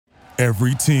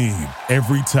Every team,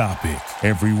 every topic,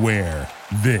 everywhere.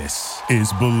 This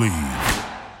is Believe.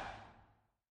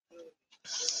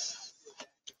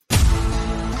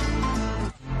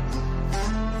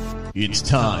 It's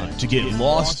time to get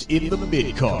lost in the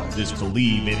Midcard. This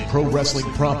Believe in Pro Wrestling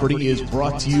property is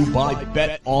brought to you by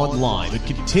Bet Online, the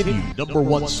continued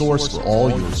 #1 source for all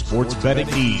your sports betting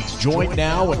needs. Join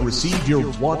now and receive your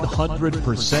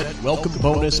 100% welcome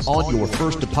bonus on your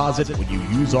first deposit when you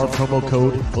use our promo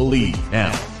code BELIEVE.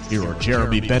 Now, here are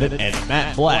Jeremy Bennett and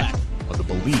Matt Black on the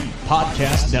Believe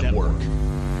Podcast Network.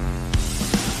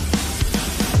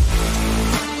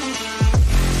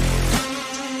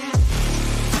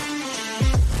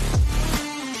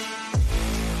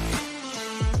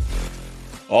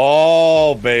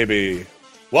 Oh, baby.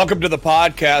 Welcome to the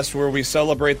podcast where we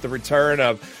celebrate the return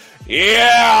of,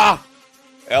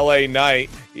 LA Knight.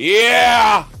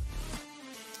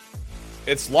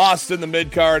 It's Lost in the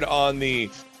Midcard on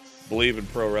the Believe in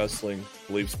Pro Wrestling,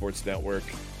 Believe Sports Network.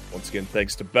 Once again,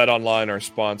 thanks to Bet Online, our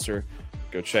sponsor.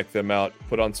 Go check them out.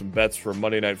 Put on some bets for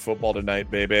Monday Night Football tonight,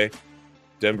 baby.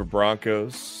 Denver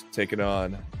Broncos taking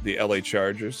on the LA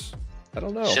Chargers. I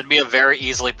don't know. Should be a very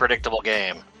easily predictable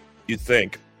game. You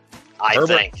think? I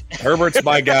think. Herbert's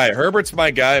my guy. Herbert's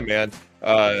my guy, man.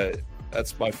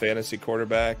 That's my fantasy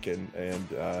quarterback,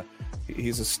 and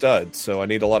he's a stud, so I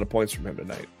need a lot of points from him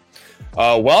tonight.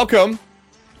 Welcome,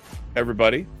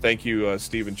 everybody. Thank you,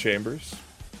 Stephen Chambers.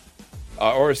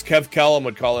 Or as Kev Kellum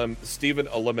would call him, Stephen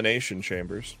Elimination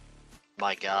Chambers.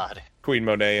 My God. Queen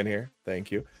Monet in here.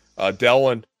 Thank you.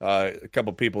 Delwyn, a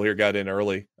couple people here got in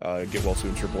early. Get well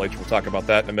soon, Triple H. We'll talk about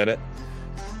that in a minute.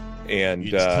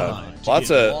 And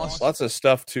lots of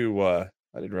stuff to I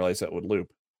didn't realize that would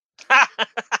loop.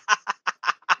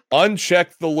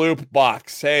 Uncheck the loop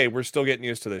box. Hey, we're still getting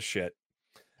used to this shit.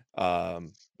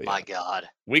 My God.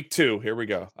 Week 2, here we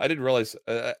go. I didn't realize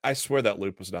I swear that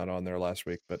loop was not on there last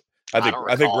week, but I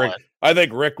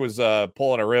think Rick was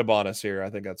pulling a rib on us here. I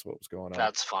think that's what was going on.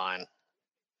 That's fine.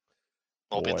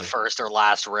 Won't be the first or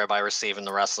last rib I receive in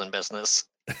the wrestling business.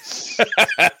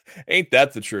 Ain't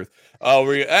that the truth?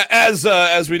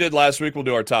 As we did last week, we'll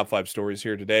do our top 5 stories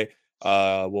here today.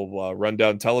 We'll run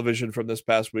down television from this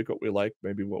past week, what we liked,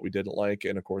 maybe what we didn't like,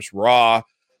 and of course Raw.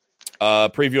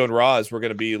 Previewing Raw as we're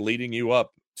going to be leading you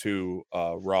up to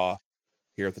Raw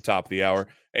here at the top of the hour,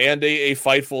 and a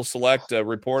Fightful Select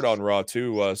report on Raw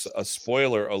too. A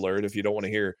spoiler alert. If you don't want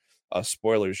to hear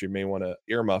spoilers, you may want to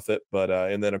earmuff it. But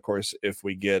and then of course, if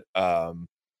we get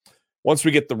once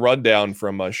we get the rundown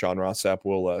from Sean Rossap,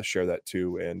 we'll share that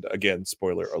too. And again,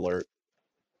 spoiler alert,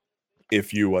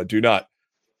 if you do not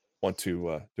want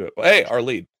to do it. But hey, our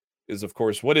lead is, of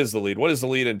course, what is the lead? What is the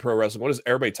lead in pro wrestling? What is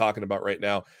everybody talking about right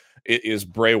now? It is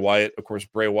Bray Wyatt. Of course,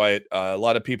 Bray Wyatt, a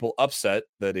lot of people upset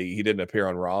that he didn't appear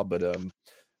on Raw. But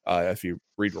if you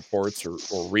read reports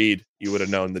or read, you would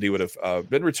have known that he would have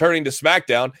been returning to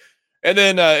SmackDown. And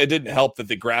then it didn't help that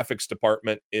the graphics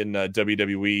department in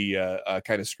WWE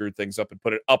kind of screwed things up and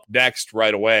put it up next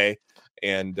right away.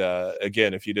 And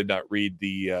again, if you did not read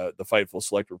the Fightful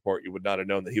Select report, you would not have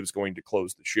known that he was going to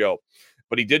close the show.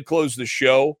 But he did close the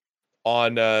show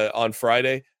on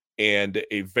Friday, and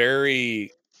a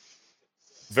very,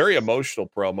 very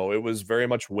emotional promo. It was very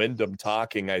much Wyndham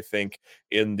talking, I think,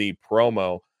 in the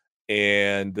promo.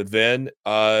 And then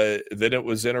it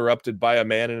was interrupted by a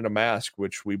man in a mask,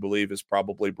 which we believe is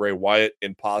probably Bray Wyatt,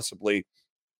 and possibly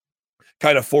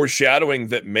kind of foreshadowing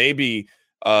that maybe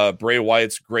Bray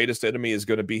Wyatt's greatest enemy is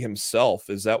going to be himself.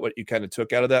 Is that what you kind of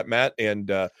took out of that, Matt? And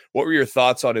what were your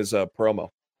thoughts on his promo?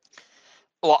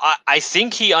 Well, I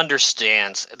think he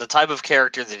understands the type of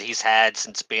character that he's had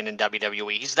since being in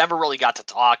WWE. He's never really got to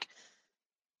talk.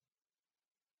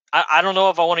 I don't know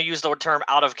if I want to use the term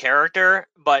out of character,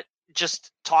 but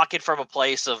just talking from a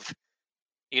place of,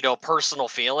 personal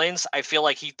feelings. I feel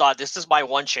like he thought, this is my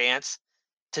one chance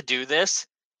to do this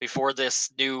before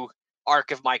this new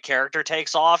arc of my character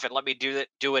takes off, and let me do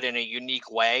it in a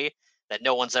unique way that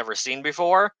no one's ever seen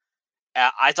before.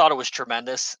 I thought it was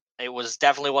tremendous. It was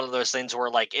definitely one of those things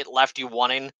where it left you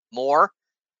wanting more.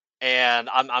 And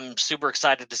I'm super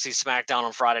excited to see SmackDown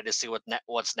on Friday to see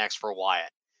what's next for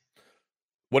Wyatt.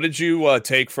 What did you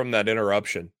take from that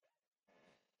interruption?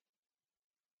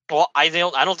 Well, I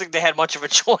don't think they had much of a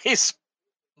choice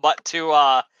but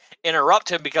to interrupt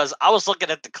him, because I was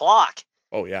looking at the clock.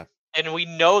 Oh yeah. And we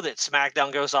know that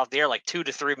SmackDown goes off the air 2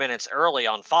 to 3 minutes early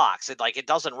on Fox. It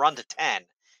doesn't run to 10.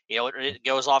 It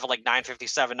goes off at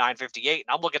 9:57, 9:58. And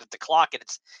I'm looking at the clock and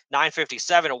it's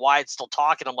 9:57 and Wyatt's still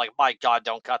talking. I'm like, my God,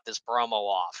 don't cut this promo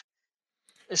off.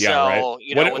 Yeah, right. So,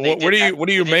 you know, when they did what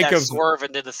do you make of swerve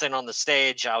and did the thing on the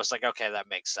stage, I was like, okay, that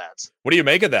makes sense. what do you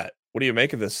make of that? What do you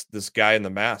make of this guy in the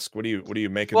mask? What do you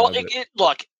make Well, of it?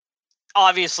 look,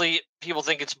 obviously people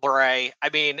think it's Bray. I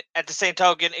mean, at the same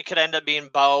token, it could end up being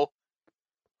Bo.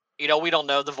 You know, we don't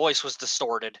know. The voice was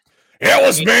distorted. It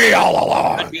was me all It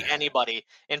along. could be anybody.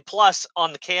 And plus,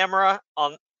 on the camera,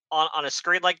 on a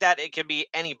screen like that, it could be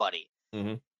anybody.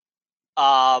 Mm-hmm.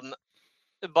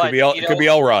 But could be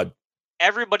Elrod.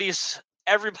 Everybody's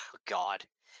hoping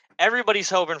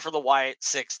for the Wyatt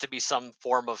Six to be some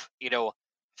form of, you know,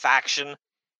 faction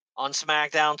on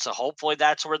SmackDown. So hopefully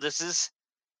that's where this is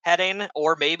heading,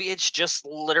 or maybe it's just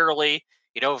literally,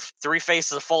 you know, 3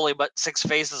 faces of Foley but 6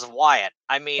 faces of Wyatt.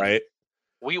 I mean, Right.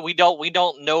 we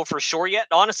don't know for sure yet.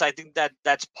 Honestly, I think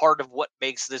that's part of what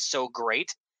makes this so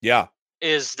great. Yeah.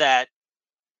 Is that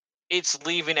it's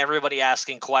leaving everybody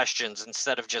asking questions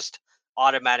instead of just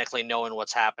automatically knowing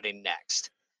what's happening next.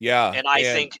 Yeah. And I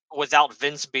think without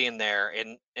Vince being there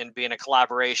and being a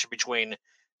collaboration between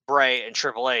Bray and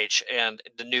Triple H and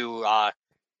the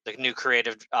new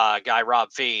creative guy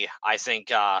Rob Fee, I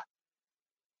think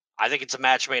it's a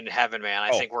match made in heaven, man.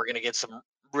 I think we're gonna get some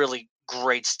really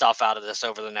great stuff out of this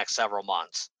over the next several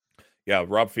months. Yeah,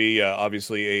 Rob Fee,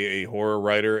 obviously a horror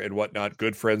writer and whatnot,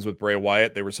 good friends with Bray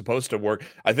Wyatt. They were supposed to work.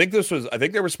 I think they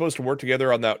were supposed to work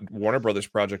together on that Warner Brothers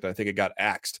project. I think it got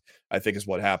axed, I think is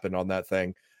what happened on that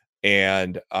thing.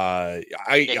 And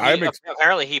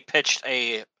apparently he pitched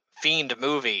a Fiend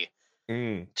movie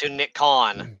to Nick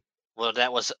Khan. Well,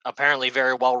 that was apparently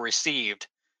very well received,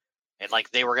 and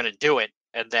like they were going to do it,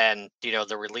 and then, you know,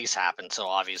 the release happened, so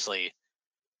obviously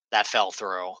that fell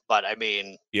through. But I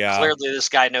mean, clearly this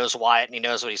guy knows Wyatt and he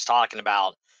knows what he's talking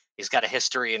about. He's got a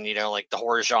history in, you know, like the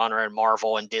horror genre and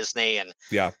Marvel and Disney, and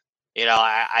you know,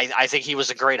 I think he was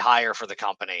a great hire for the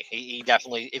company. He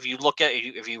definitely, if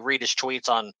you read his tweets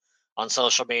on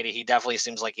social media, he definitely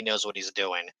seems like he knows what he's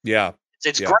doing. Yeah.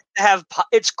 It's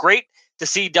great to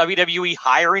see WWE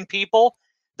hiring people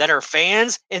that are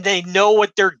fans and they know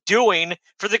what they're doing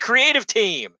for the creative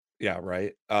team. Yeah,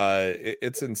 right.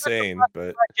 It's insane,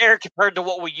 but compared to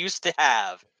what we used to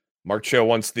have. Mark Cho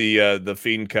wants the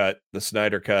Fiend cut, the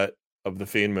Snyder cut of the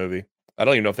Fiend movie. I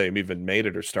don't even know if they even made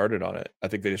it or started on it. I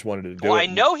think they just wanted to do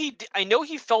it. I know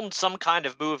he filmed some kind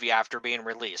of movie after being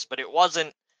released, but it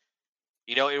wasn't,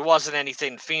 you know, it wasn't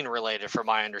anything Fiend related from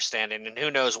my understanding, and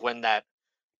who knows when that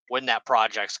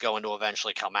project's going to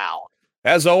eventually come out.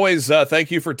 As always,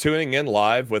 thank you for tuning in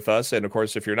live with us. And of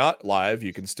course, if you're not live,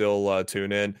 you can still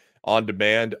tune in on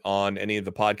demand on any of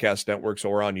the podcast networks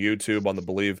or on YouTube on the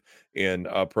Believe in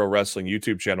Pro Wrestling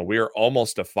YouTube channel. We are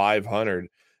almost to 500.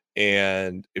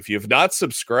 And if you've not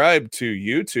subscribed to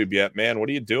YouTube yet, man, what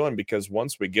are you doing? Because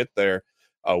once we get there,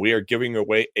 we are giving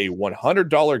away a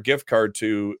 $100 gift card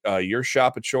to your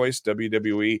shop of choice,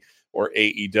 WWE or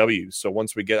AEW. So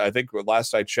once we get, I think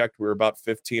last I checked, we were about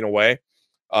 15 away.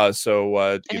 And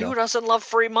who doesn't love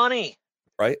free money?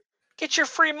 Right? Get your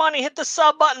free money. Hit the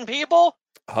sub button, people.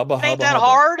 Hubba, ain't that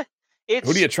hard? It's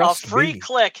who do you trust? A free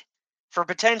click for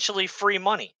potentially free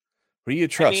money. Who do you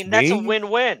trust? I mean, that's a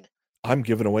win-win. I'm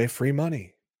giving away free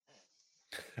money.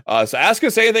 So ask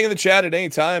us anything in the chat at any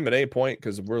time, at any point,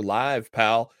 because we're live,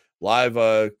 pal. Live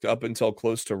up until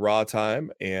close to Raw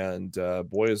time. And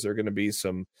boy, is there going to be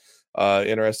some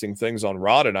interesting things on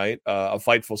Raw tonight. A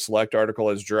Fightful Select article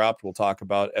has dropped. We'll talk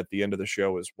about at the end of the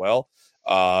show as well.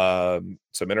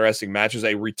 Some interesting matches,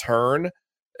 a return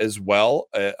as well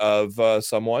of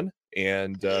someone.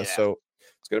 And so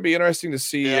it's going to be interesting to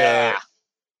see.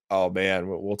 Oh man,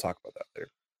 we'll talk about that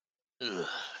later. Ugh.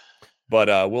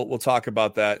 But we'll talk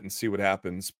about that and see what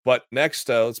happens. But next,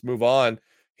 let's move on.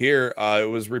 Here, it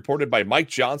was reported by Mike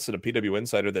Johnson, a PW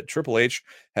Insider, that Triple H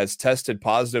has tested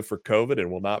positive for COVID and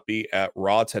will not be at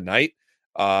Raw tonight.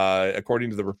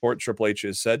 According to the report, Triple H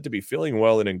is said to be feeling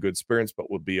well and in good spirits, but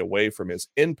will be away from his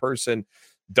in-person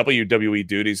WWE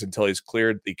duties until he's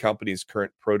cleared the company's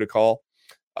current protocol.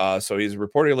 So he's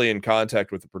reportedly in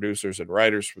contact with the producers and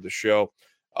writers for the show.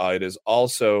 It has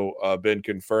also been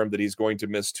confirmed that he's going to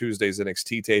miss Tuesday's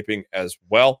NXT taping as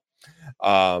well.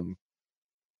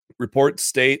 Reports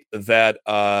state that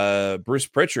Bruce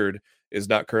Pritchard is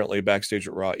not currently backstage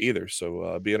at Raw either.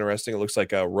 So be interesting. It looks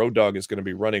like Road Dogg is going to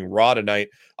be running Raw tonight.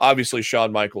 Obviously,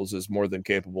 Shawn Michaels is more than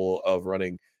capable of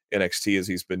running NXT as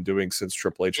he's been doing since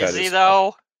Triple H had his... Is he,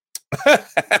 though?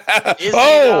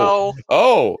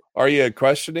 Oh, are you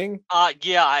questioning?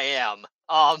 Yeah, I am.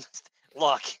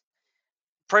 Look,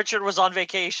 Pritchard was on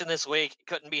vacation this week.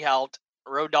 Couldn't be helped.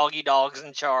 Road Doggy Dogg's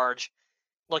in charge.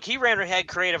 Look, he ran head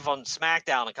creative on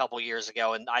SmackDown a couple years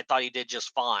ago, and I thought he did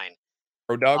just fine.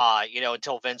 Road Dogg?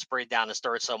 Until Vince breathed down his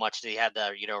throat so much that he had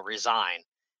to, resign.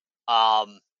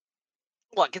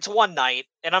 Look, it's one night,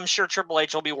 and I'm sure Triple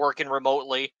H will be working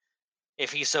remotely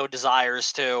if he so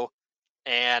desires to.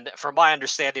 And from my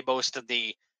understanding, most of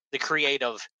the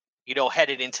creative,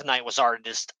 headed in tonight was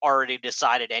already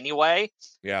decided anyway.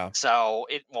 Yeah. So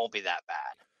it won't be that bad.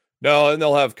 No, and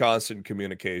they'll have constant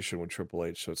communication with Triple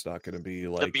H, so it's not going to be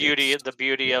like the beauty of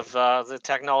the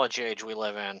technology age we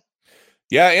live in.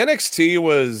 Yeah, NXT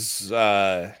was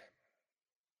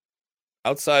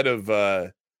outside of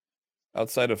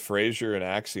Frazier and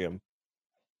Axiom.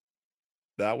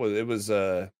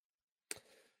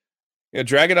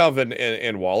 Dragunov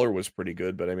and Waller was pretty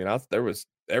good, but I mean, there was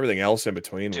everything else in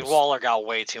between. Dude, Waller got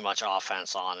way too much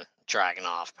offense on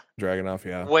Dragunov. Dragunov,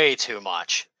 yeah, way too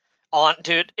much.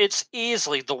 Dude, it's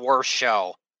easily the worst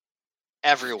show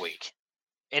every week,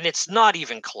 and it's not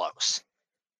even close.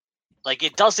 Like,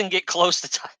 it doesn't get close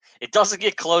to it doesn't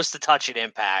get close to touching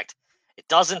Impact. It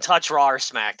doesn't touch Raw or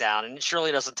SmackDown, and it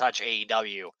surely doesn't touch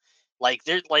AEW.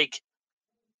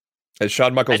 Has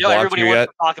Shawn Michaels I know blocked everybody you wants yet?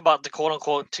 to talk about the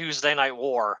quote-unquote Tuesday Night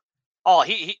War. Oh,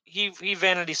 he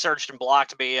vanity searched and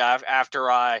blocked me after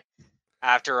an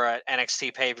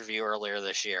NXT pay-per-view earlier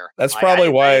this year. That's probably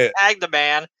why I tagged the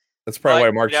man. That's probably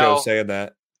why Mark Cho's saying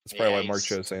that. That's probably why Mark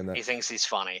Cho's saying that. He thinks he's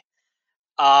funny.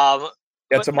 To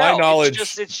my knowledge,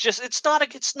 it's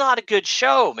not a good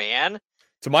show, man.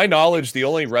 To my knowledge, the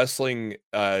only wrestling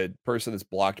person that's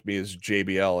blocked me is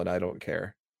JBL, and I don't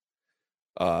care.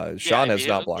 Sean has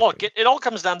not blocked. Look, it all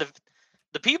comes down to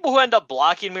the people who end up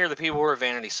blocking me are the people who are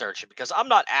vanity searching, because I'm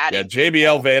not adding. Yeah,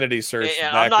 JBL vanity search.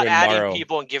 And I'm not adding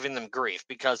people and giving them grief,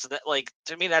 because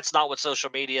to me, that's not what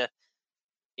social media,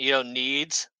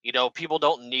 needs. People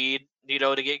don't need,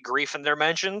 to get grief in their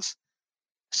mentions.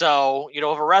 So, if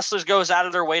a wrestler goes out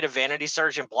of their way to vanity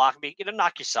search and block me,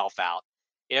 knock yourself out.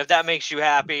 If that makes you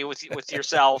happy with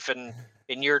yourself and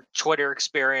in your Twitter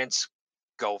experience,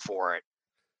 go for it.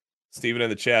 Steven in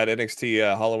the chat, NXT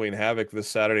Halloween Havoc this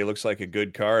Saturday looks like a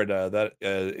good card. That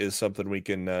is something we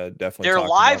can definitely their talk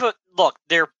live about. Look,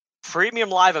 their premium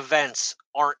live events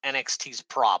aren't NXT's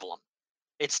problem.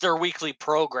 It's their weekly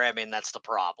programming that's the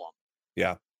problem.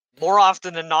 Yeah. More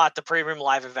often than not, the premium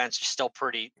live events are still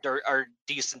are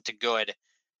decent to good,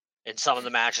 and some of the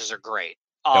matches are great.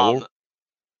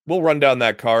 We'll run down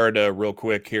that card real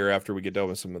quick here after we get done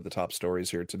with some of the top stories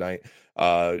here tonight.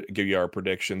 Give you our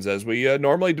predictions as we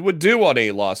normally would do on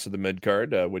a loss of the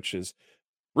mid-card, which is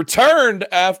returned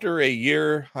after a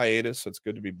year hiatus. So it's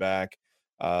good to be back.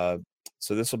 So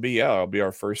this will be, it'll be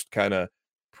our first kind of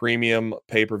premium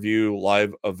pay-per-view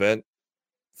live event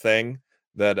thing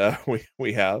that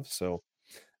we have. So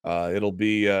it'll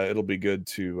be good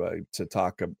to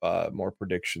talk more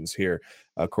predictions here,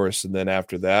 of course. And then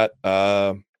after that,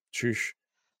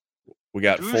 we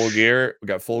got Full Gear. We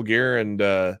got Full Gear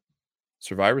and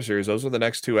Survivor Series. Those are the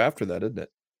next two after that, isn't it?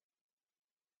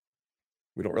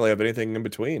 We don't really have anything in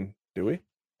between, do we?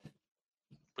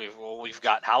 We've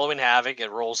got Halloween Havoc.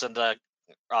 It rolls into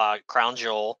Crown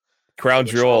Jewel.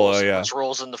 Which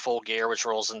rolls into Full Gear, which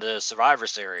rolls into Survivor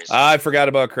Series. I forgot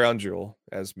about Crown Jewel,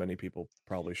 as many people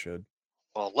probably should.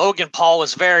 Well, Logan Paul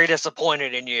was very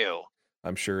disappointed in you.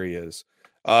 I'm sure he is.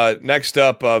 Next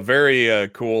up, a very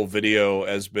cool video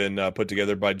has been put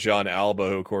together by John Alba,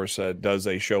 who, of course, does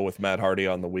a show with Matt Hardy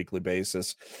on the weekly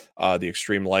basis, The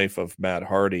Extreme Life of Matt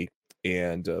Hardy.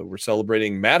 And we're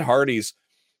celebrating Matt Hardy's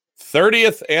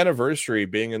 30th anniversary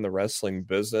being in the wrestling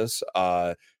business.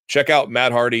 Check out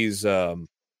Matt Hardy's YouTube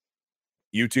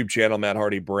channel, Matt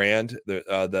Hardy Brand.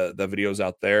 The video's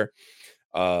out there.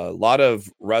 A lot of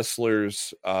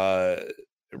wrestlers,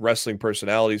 wrestling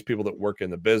personalities, people that work in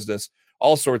the business,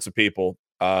 all sorts of people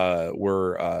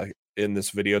were in this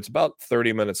video. It's about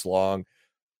 30 minutes long.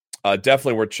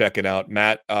 Definitely worth checking out.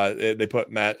 Matt, they put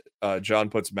Matt, John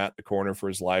puts Matt in the corner for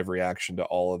his live reaction to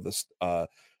all of this,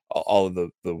 all of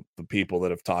the people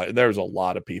that have talked. There's a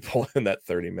lot of people in that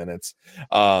 30 minutes.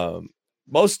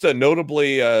 Most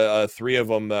notably, three of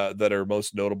them that are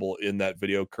most notable in that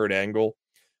video. Kurt Angle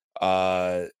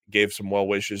gave some well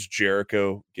wishes.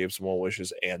 Jericho gave some well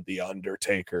wishes, and The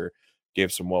Undertaker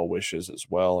gave some well wishes as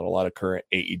well. And a lot of current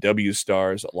AEW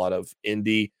stars, a lot of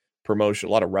indie promotion,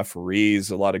 a lot of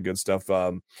referees, a lot of good stuff.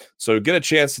 So get a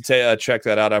chance to check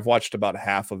that out. I've watched about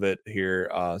half of it here,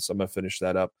 so I'm gonna finish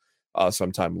that up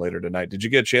sometime later tonight. Did you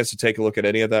get a chance to take a look at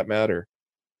any of that, Matt? Or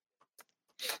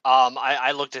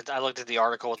I looked at the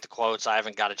article with the quotes. I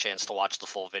haven't got a chance to watch the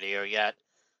full video yet,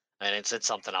 and it's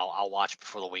something I'll watch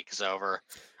before the week is over.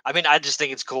 I mean, I just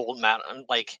think it's cool, Matt.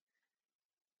 Like,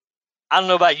 I don't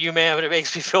know about you, man, but it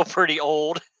makes me feel pretty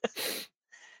old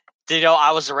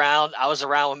I was around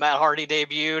when Matt Hardy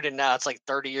debuted, and now it's like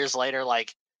 30 years later.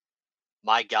 Like,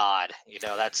 my God,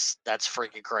 that's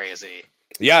freaking crazy.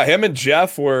 Yeah, him and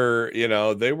Jeff were,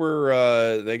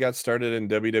 they got started in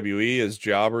WWE as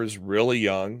jobbers really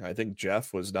young. I think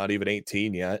Jeff was not even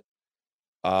 18 yet.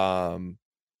 So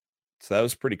that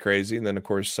was pretty crazy. And then, of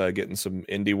course, getting some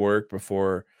indie work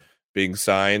before being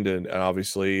signed, and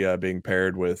obviously being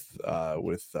paired with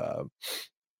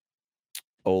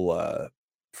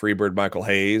Freebird Michael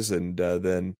Hayes, and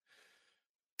then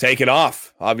taking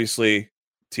off. Obviously,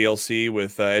 TLC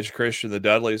with Edge Christian, the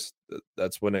Dudleys.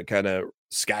 That's when it kind of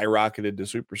skyrocketed to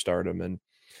superstardom. And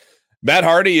Matt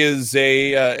Hardy is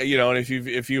and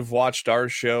if you've watched our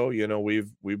show,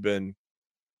 we've been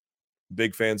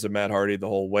big fans of Matt Hardy the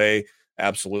whole way.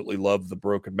 Absolutely love the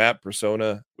Broken Matt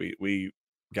persona. We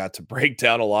got to break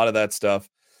down a lot of that stuff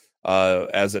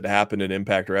as it happened in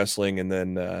Impact Wrestling, and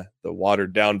then the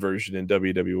watered down version in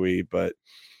WWE. But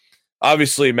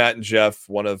obviously, Matt and Jeff,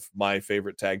 one of my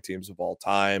favorite tag teams of all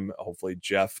time. Hopefully,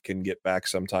 Jeff can get back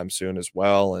sometime soon as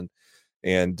well, and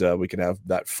we can have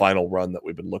that final run that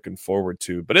we've been looking forward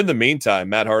to. But in the meantime,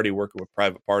 Matt Hardy working with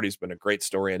Private Party has been a great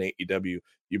story on AEW.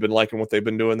 You've been liking what they've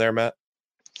been doing there, Matt?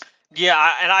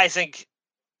 Yeah, and I think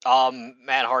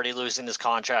Matt Hardy losing his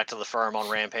contract to the firm on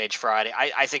Rampage Friday,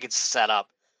 I think it's set up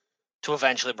to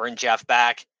eventually bring Jeff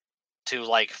back to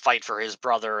like fight for his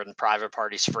brother and Private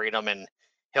Party's freedom, and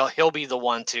he'll be the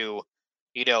one to,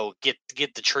 get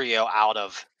the trio out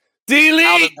of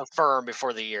the firm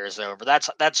before the year is over. That's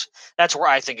where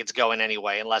I think it's going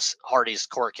anyway, unless Hardy's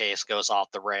court case goes off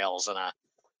the rails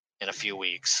in a few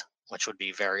weeks, which would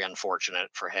be very unfortunate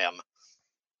for him.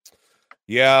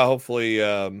 Yeah, hopefully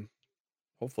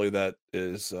that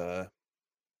is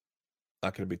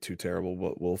not going to be too terrible,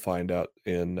 but we'll find out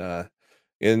in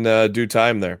due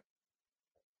time there.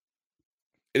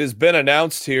 It has been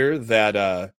announced here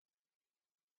that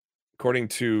according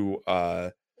to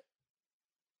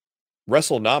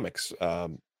WrestleNomics,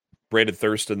 Brandon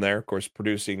Thurston there, of course,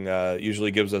 producing,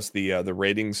 usually gives us the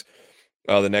ratings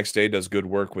the next day, does good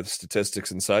work with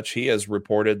statistics and such. He has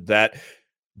reported that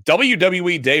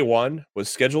WWE Day 1 was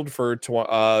scheduled for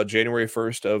January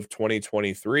 1st of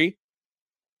 2023,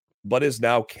 but is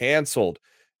now canceled.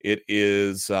 It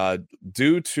is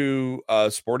due to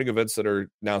sporting events that are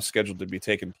now scheduled to be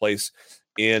taking place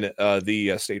in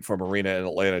the State Farm Arena in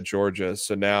Atlanta, Georgia.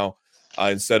 So now,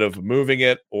 instead of moving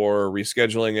it or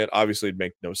rescheduling it, obviously it'd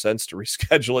make no sense to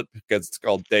reschedule it because it's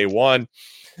called Day 1.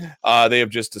 They have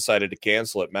just decided to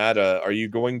cancel it. Matt, are you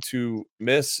going to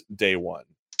miss Day 1?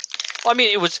 Well, I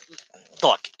mean, it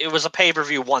was a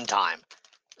pay-per-view one time.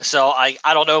 So I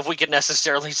don't know if we could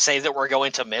necessarily say that we're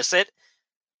going to miss it,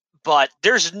 but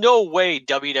there's no way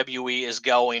WWE is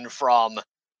going from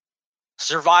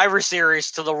Survivor Series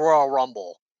to the Royal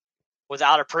Rumble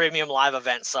without a premium live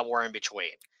event somewhere in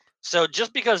between. So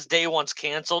just because Day 1's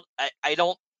canceled, I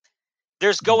don't.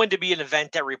 There's going to be an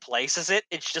event that replaces it.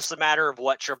 It's just a matter of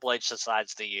what Triple H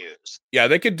decides to use. Yeah,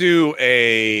 they could do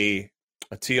a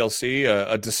TLC,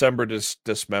 a December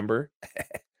dismember.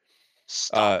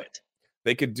 Stop it.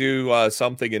 They could do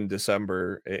something in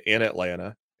December in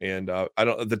Atlanta, and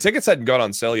the tickets hadn't gone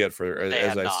on sale yet for. They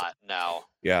have not. No.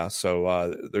 Yeah,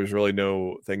 so there's really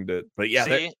no thing to. But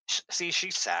yeah, see,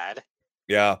 she's sad.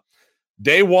 Yeah,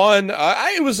 Day 1,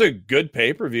 it was a good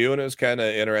pay-per-view, and it was kind of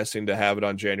interesting to have it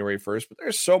on January 1st. But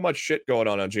there's so much shit going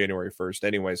on January 1st,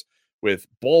 anyways, with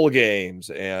bowl games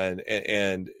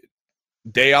and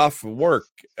day off from work.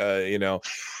 I don't.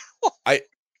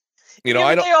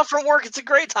 Day off from work, it's a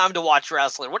great time to watch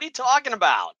wrestling. What are you talking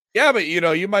about? Yeah, but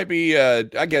you might be.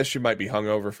 I guess you might be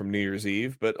hungover from New Year's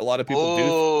Eve, but a lot of people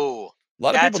do.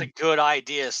 That's a good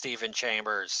idea, Stephen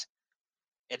Chambers,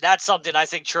 and that's something I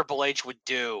think Triple H would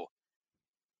do.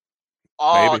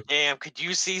 Oh, maybe. Damn. Could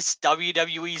you see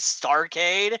WWE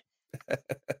Starrcade?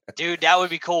 Dude, that would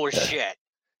be cool as shit.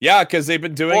 Yeah, because they've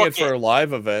been doing it for a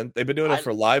live event. They've been doing it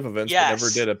for live events, but never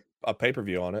did a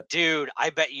pay-per-view on it. Dude,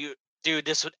 I bet you... Dude,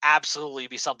 this would absolutely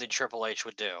be something Triple H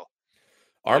would do.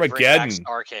 Armageddon.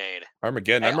 Arcade.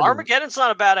 Armageddon. Hey, Armageddon's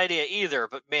not a bad idea either,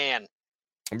 but man...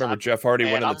 I remember Jeff Hardy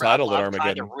winning the title at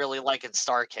Armageddon. I'm really liking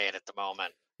Starrcade at the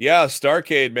moment. Yeah,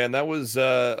 Starrcade, man, that was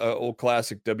an old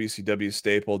classic WCW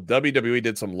staple. WWE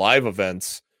did some live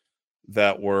events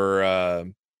that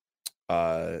were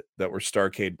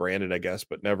Starrcade branded, I guess,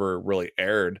 but never really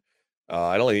aired.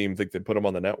 I don't even think they put them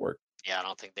on the network. Yeah, I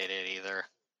don't think they did either.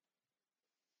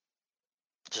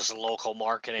 Just local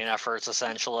marketing efforts,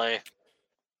 essentially.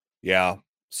 Yeah,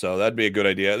 so that'd be a good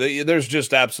idea. There's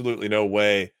just absolutely no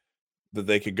way that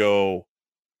they could go.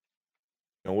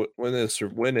 When is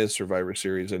Survivor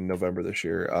Series in November this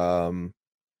year?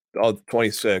 Oh,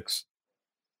 26.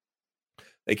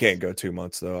 They can't go 2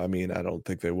 months though. I mean, I don't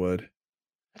think they would.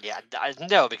 Yeah,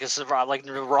 no, because like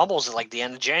the Rumbles is like the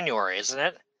end of January, isn't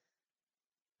it?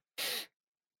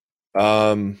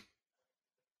 Um,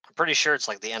 I'm pretty sure it's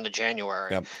like the end of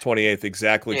January. yeah, 28th,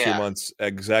 exactly 2 Yeah. months.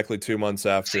 Exactly 2 months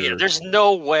after. So yeah, there's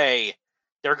no way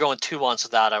they're going 2 months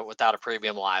without a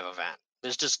premium live event.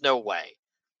 There's just no way.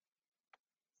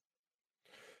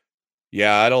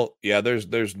 Yeah, I don't. Yeah,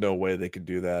 there's no way they could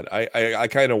do that. I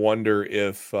kind of wonder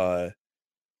if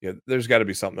yeah, there's got to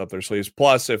be something up their sleeves.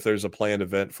 Plus, if there's a planned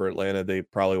event for Atlanta, they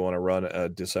probably want to run a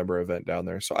December event down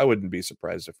there. So I wouldn't be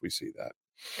surprised if we see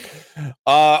that.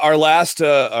 Our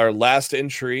last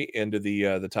entry into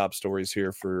the top stories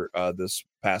here for this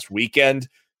past weekend.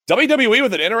 WWE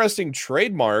with an interesting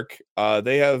trademark.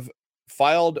 They have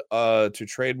filed to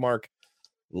trademark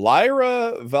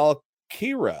Lyra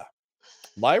Valkyra.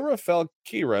 Lyra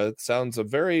Valkyra sounds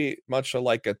very much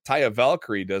like a Taya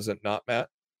Valkyrie, does it not, Matt?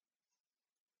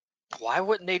 Why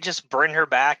wouldn't they just bring her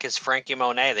back as Frankie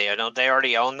Monet? They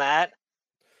already own that?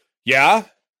 Yeah.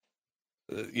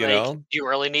 You Like, know, do you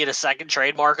really need a second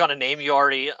trademark on a name you've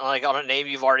already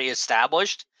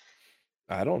established?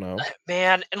 I don't know.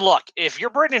 Man, and look, if you're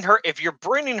bringing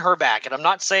her back, and I'm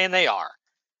not saying they are,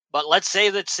 but let's say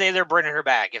they're bringing her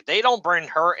back. If they don't bring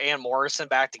her and Morrison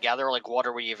back together, like, what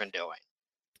are we even doing?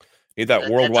 Need that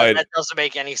worldwide. That doesn't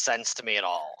make any sense to me at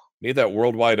all. Need that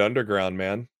worldwide underground,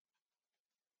 man.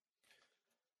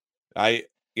 I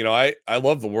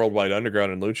love the worldwide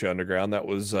underground and Lucha Underground. That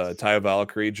was Taya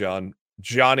Valkyrie,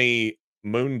 Johnny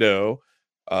Mundo,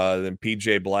 then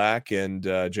PJ Black and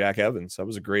Jack Evans. That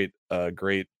was a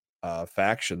great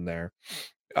faction there.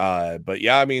 But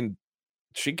yeah, I mean,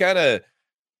 they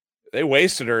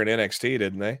wasted her in NXT,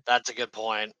 didn't they? That's a good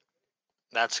point.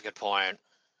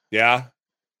 Yeah.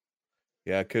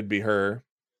 Yeah, it could be her.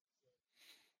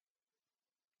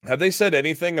 Have they said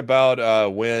anything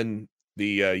about when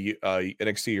the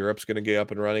NXT Europe's going to get up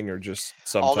and running, or just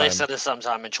sometime? All they said is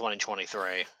sometime in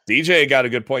 2023. DJ got a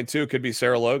good point too. Could be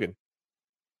Sarah Logan.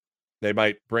 They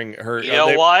might bring her. You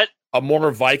know what? A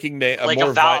more Viking name, like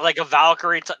a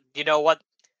Valkyrie. You know what?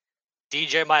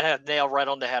 DJ might have nailed right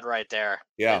on the head right there.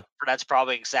 Yeah, that's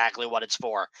probably exactly what it's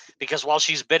for. Because while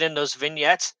she's been in those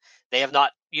vignettes, they have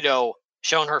not,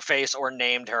 shown her face or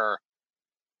named her,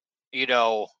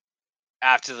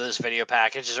 after those video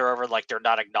packages are over. Like, they're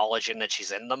not acknowledging that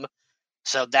she's in them.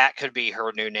 So that could be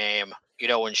her new name,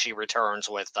 when she returns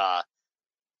with the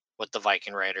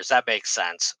Viking Raiders. That makes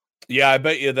sense. Yeah, I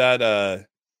bet you that.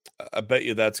 I bet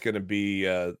you that's going to be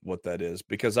what that is,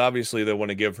 because obviously they want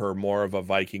to give her more of a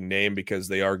Viking name, because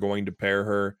they are going to pair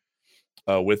her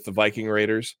with the Viking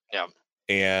Raiders. Yeah,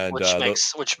 and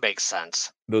which makes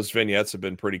sense. Those vignettes have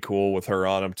been pretty cool with her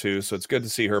on them too, so it's good to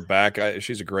see her back.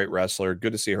 She's a great wrestler.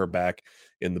 Good to see her back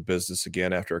in the business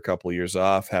again after a couple of years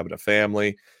off, having a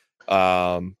family.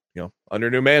 Under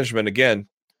new management again.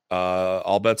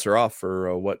 All bets are off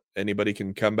for what anybody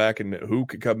can come back and who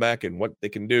can come back and what they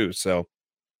can do. So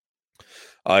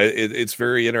it's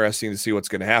very interesting to see what's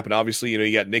going to happen. Obviously,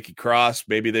 you got Nikki Cross.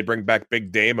 Maybe they bring back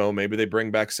Big Damo. Maybe they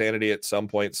bring back Sanity at some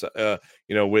point. So,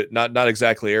 with not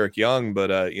exactly Eric Young,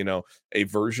 but a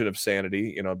version of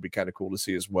Sanity. It'd be kind of cool to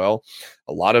see as well.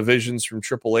 A lot of visions from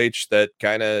Triple H that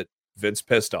kind of Vince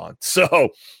pissed on. So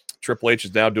Triple H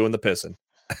is now doing the pissing.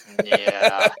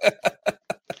 Yeah.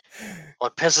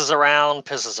 What pisses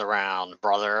around,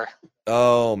 brother.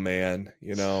 Oh man,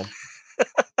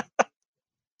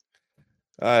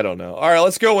 I don't know. All right,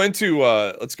 let's go into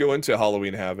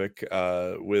Halloween Havoc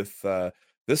with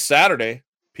this Saturday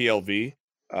PLV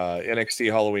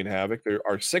NXT Halloween Havoc. There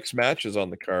are 6 matches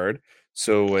on the card,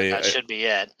 so that should be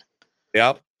it.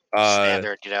 Yep.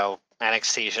 Standard,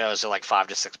 NXT shows are like 5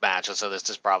 to 6 matches, so this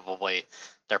is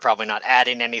they're probably not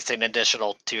adding anything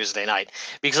additional Tuesday night.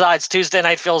 Besides, Tuesday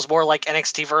night feels more like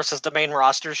NXT versus the main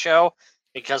roster show,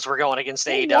 because we're going against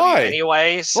AEW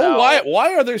anyway. So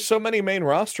why are there so many main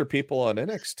roster people on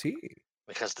NXT?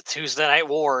 Because the Tuesday Night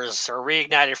Wars are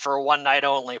reignited for one night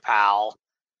only, pal.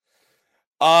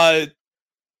 Who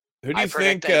do you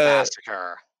think?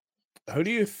 Massacre. Who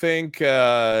do you think?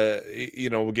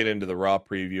 We'll get into the Raw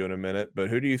preview in a minute, but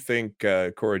who do you think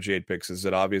Cora Jade picks? Is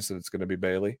it obvious that it's going to be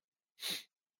Bayley?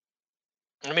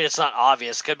 I mean, it's not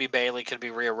obvious. Could be Bayley. Could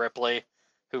be Rhea Ripley,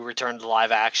 who returned to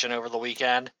live action over the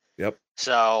weekend. Yep.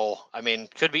 So, I mean,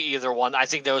 could be either one. I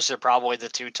think those are probably the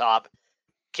 2 top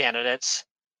candidates.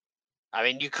 I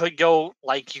mean, you could go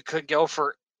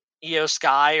for Io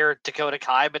Sky or Dakota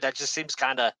Kai, but that just seems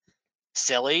kind of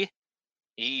silly.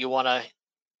 I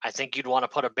think you'd want to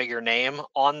put a bigger name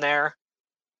on there.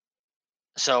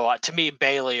 So to me,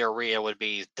 Bailey or Rhea would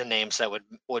be the names that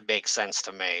would make sense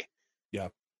to me. Yeah.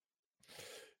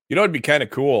 It'd be kind of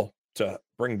cool to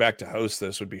bring back to host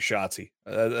this would be Shotzi.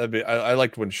 I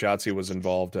liked when Shotzi was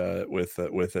involved with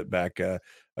it back a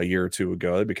year or two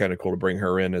ago. That'd be kind of cool to bring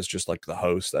her in as just like the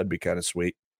host. That'd be kind of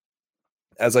sweet.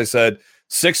 As I said,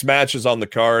 6 matches on the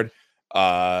card.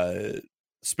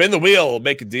 Spin the wheel,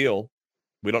 make a deal.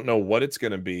 We don't know what it's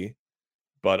going to be,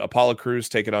 but Apollo Crews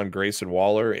taking on Grayson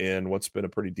Waller in what's been a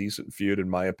pretty decent feud, in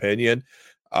my opinion.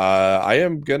 I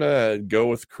am going to go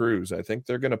with Crews. I think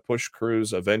they're going to push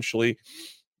Crews eventually,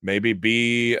 maybe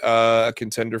be a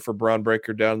contender for Braun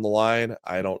Breaker down the line.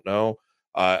 I don't know.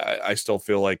 I still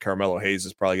feel like Carmelo Hayes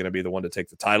is probably going to be the one to take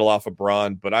the title off of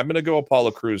Braun, but I'm going to go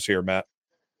Apollo Crews here, Matt.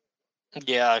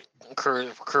 Yeah,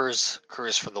 Crews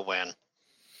for the win.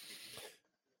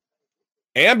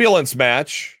 Ambulance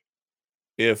match.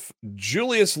 If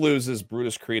Julius loses,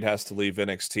 Brutus Creed has to leave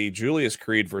NXT. Julius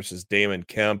Creed versus Damon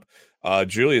Kemp.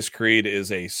 Julius Creed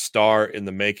is a star in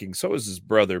the making. So is his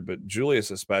brother, but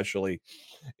Julius especially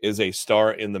is a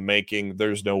star in the making.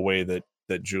 There's no way that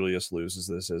Julius loses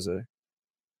this, is it?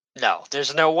 No,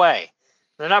 there's no way.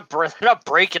 They're not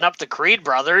breaking up the Creed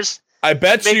brothers. I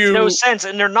bet it makes no sense,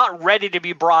 and they're not ready to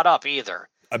be brought up either.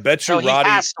 I bet you Roddy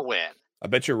has to win. I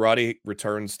bet you Roddy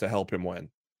returns to help him win.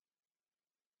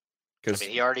 Because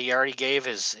he already gave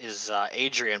his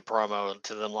Adrian promo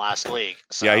to them last week.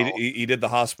 So. Yeah, he did the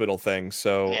hospital thing.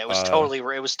 So yeah, it was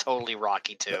totally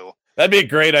Rocky too. That'd be a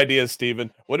great idea,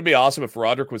 Steven. Wouldn't it be awesome if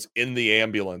Roderick was in the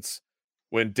ambulance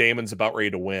when Damon's about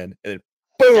ready to win, and then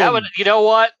boom? That would, you know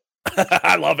what?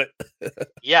 I love it.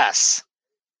 Yes,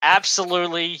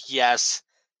 absolutely yes.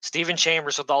 Stephen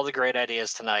Chambers with all the great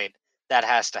ideas tonight. That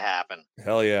has to happen.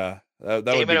 Hell yeah. That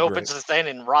Damon would be opens great. the thing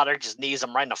and Roderick just knees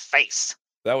him right in the face.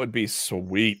 That would be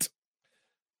sweet.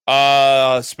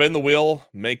 Spin the wheel,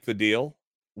 make the deal.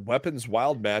 Weapons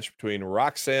Wild match between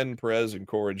Roxanne Perez and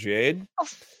Cora Jade. What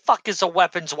the fuck is a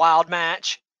Weapons Wild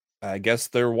match? I guess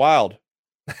they're wild.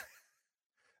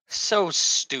 So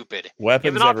stupid.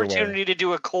 Weapons you have an everywhere. Opportunity to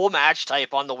do a cool match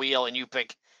type on the wheel, and you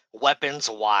pick Weapons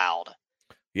Wild.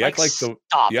 You act like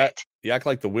you act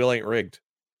like the wheel ain't rigged.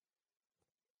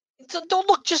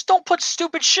 Just don't put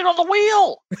stupid shit on the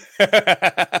wheel.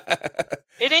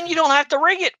 And then you don't have to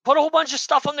rig it. Put a whole bunch of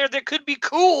stuff on there that could be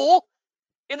cool,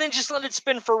 and then just let it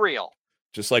spin for real.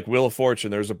 Just like Wheel of Fortune,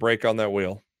 there's a break on that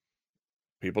wheel.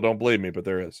 People don't believe me, but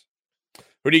there is.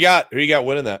 Who do you got? Who do you got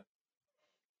winning that?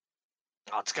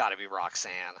 Oh, it's got to be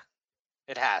Roxanne.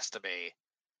 It has to be.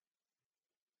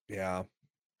 Yeah.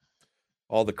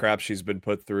 All the crap she's been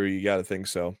put through, you got to think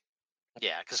so.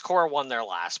 Yeah, because Cora won their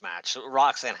last match. So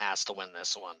Roxanne has to win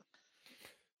this one.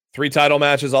 3 title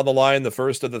matches on the line. The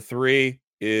first of the 3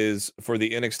 is for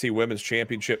the NXT Women's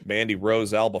Championship, Mandy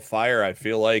Rose, Alba Fire. I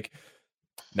feel like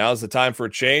now's the time for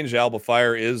a change. Alba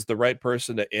Fire is the right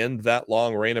person to end that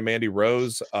long reign of Mandy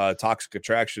Rose. Toxic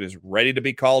Attraction is ready to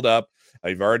be called up.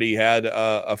 I've already had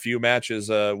a few matches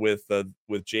with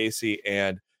JC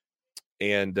and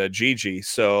Gigi.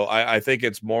 So I think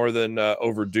it's more than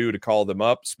overdue to call them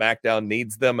up. SmackDown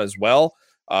needs them as well.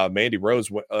 Mandy Rose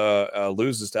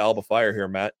loses to Alba Fire here,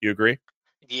 Matt. You agree?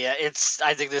 Yeah,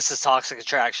 I think this is Toxic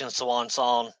Attraction's swan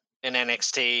song in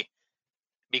NXT,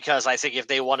 because I think if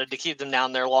they wanted to keep them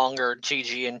down there longer,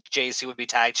 Gigi and JC would be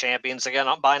tag champions again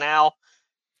by now.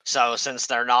 So since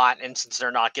they're not, and since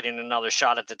they're not getting another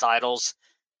shot at the titles,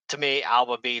 to me,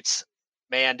 Alba beats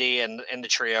Mandy, and the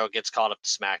trio gets caught up to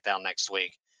SmackDown next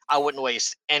week. I wouldn't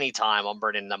waste any time on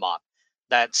bringing them up.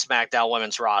 That SmackDown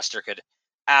women's roster could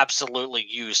absolutely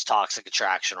use Toxic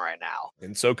Attraction right now.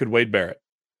 And so could Wade Barrett.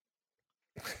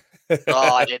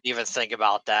 Oh, I didn't even think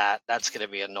about that. That's going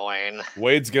to be annoying.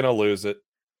 Wade's going to lose it.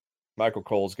 Michael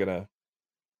Cole's going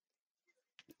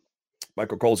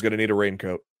to need a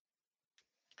raincoat.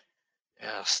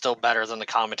 Yeah, still better than the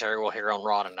commentary we'll hear on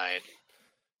Raw tonight.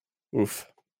 Oof.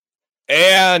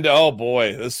 And, oh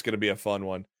boy, this is going to be a fun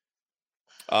one.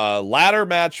 Ladder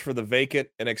match for the vacant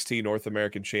NXT North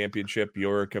American Championship.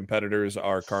 Your competitors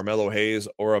are Carmelo Hayes,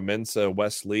 Ora Mensa,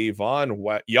 Wesley,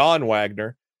 Jan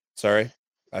Wagner. Sorry,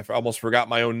 I almost forgot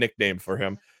my own nickname for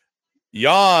him.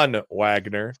 Jan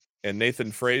Wagner and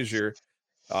Nathan Frazier.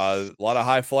 A lot of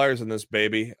high flyers in this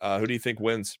baby. Who do you think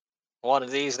wins? One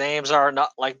of these names are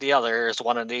not like the others.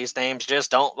 One of these names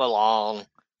just don't belong.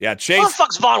 Yeah, Chase. What the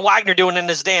fuck's Von Wagner doing in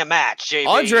this damn match,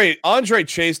 JB? Andre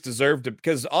Chase deserved it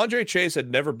because Andre Chase had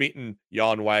never beaten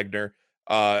Jan Wagner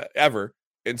ever.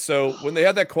 And so when they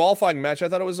had that qualifying match, I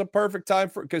thought it was a perfect time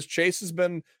for, because Chase has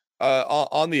been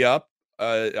on the up.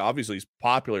 Obviously, he's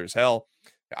popular as hell.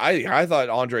 I thought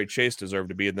Andre Chase deserved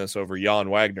to be in this over Jan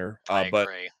Wagner. I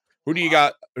agree. Who do you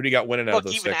got? Who do you got winning out of Look,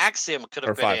 those even 6 Axiom could or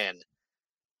have been 5?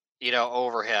 in,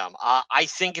 over him. I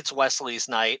think it's Wesley's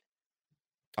night.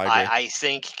 I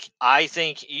agree. I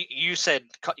think you said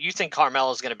you think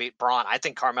Carmelo's going to beat Braun. I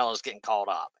think Carmelo's getting called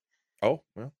up. Oh,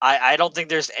 well. I don't think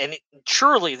there's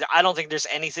I don't think there's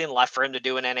anything left for him to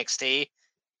do in NXT.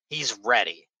 He's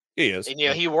ready. He is. And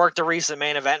he worked a recent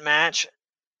main event match,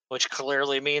 which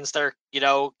clearly means they're,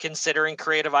 considering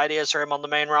creative ideas for him on the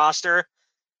main roster,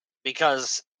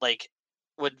 because like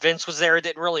when Vince was there, it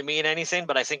didn't really mean anything.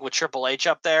 But I think with Triple H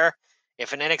up there,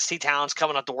 if an NXT talent's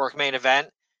coming up to work main event,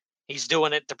 he's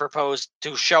doing it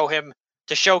to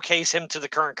showcase him to the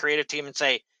current creative team and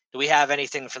say, do we have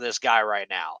anything for this guy right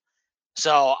now?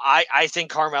 So I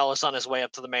think Carmelo's on his way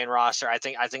up to the main roster. I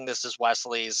think this is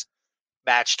Wesley's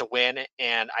match to win.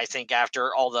 And I think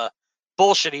after all the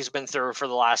bullshit he's been through for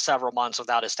the last several months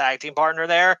without his tag team partner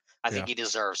there, I think he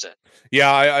deserves it.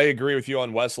 Yeah, I agree with you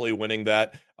on Wesley winning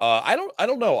that. I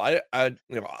don't know. I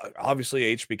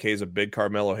obviously HBK is a big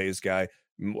Carmelo Hayes guy.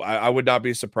 I would not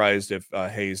be surprised if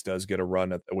Hayes does get a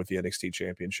run with the NXT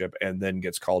Championship and then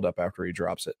gets called up after he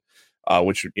drops it,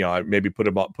 which maybe put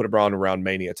him on around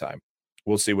Mania time.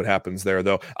 We'll see what happens there,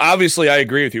 though. Obviously, I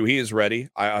agree with you. He is ready.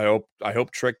 I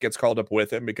hope Trick gets called up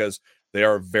with him because they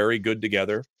are very good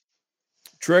together.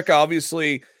 Trick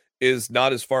obviously is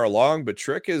not as far along, but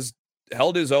Trick has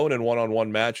held his own in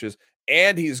one-on-one matches,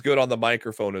 and he's good on the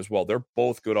microphone as well. They're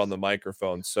both good on the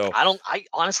microphone. So I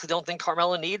honestly don't think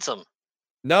Carmelo needs him.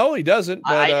 No, he doesn't.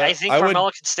 But I think Carmelo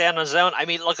can stand on his own. I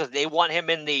mean, look, they want him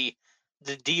in the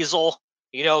Diesel,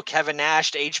 Kevin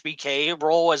Nash, HBK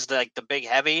role as the big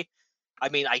heavy. I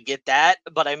mean, I get that,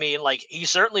 but I mean, he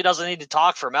certainly doesn't need to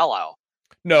talk for Melo.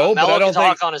 No, Melo but I don't can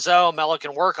talk on his own. Melo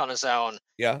can work on his own.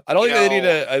 Yeah, I don't think they need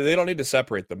to. They don't need to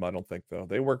separate them. I don't think though.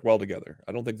 They work well together.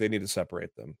 I don't think they need to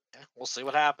separate them. We'll see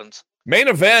what happens. Main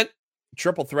event,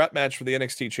 triple threat match for the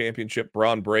NXT Championship: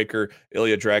 Braun Breaker,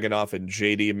 Ilya Dragunov, and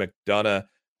JD McDonough.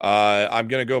 I'm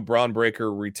gonna go Braun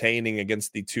Breaker retaining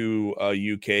against the two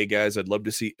UK guys. I'd love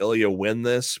to see Ilya win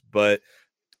this, but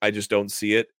I just don't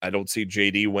see it. I don't see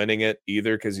JD winning it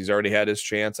either because he's already had his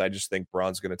chance. I just think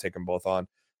Braun's going to take them both on.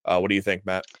 What do you think,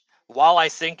 Matt? While I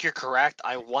think you're correct,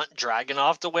 I want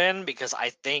Dragunov to win because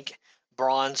I think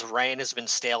Braun's reign has been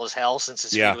stale as hell since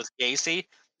his feud with Gacy.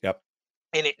 Yep.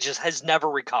 And it just has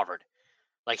never recovered.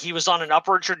 He was on an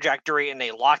upward trajectory and they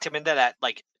locked him into that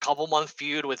couple month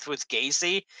feud with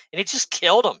Gacy and it just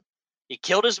killed him. It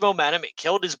killed his momentum. It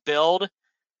killed his build.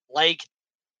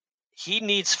 He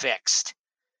needs fixed.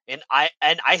 And I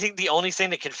think the only thing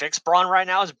that can fix Braun right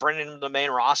now is bringing him to the main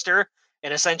roster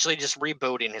and essentially just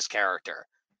rebooting his character.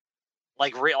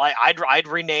 I'd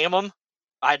rename him.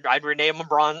 I'd rename him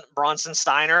Bronson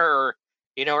Steiner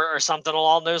or something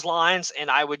along those lines. And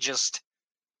I would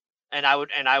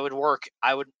work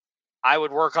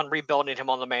on rebuilding him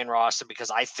on the main roster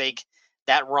because I think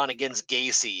that run against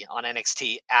Gacy on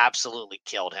NXT absolutely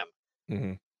killed him.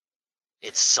 Mm-hmm.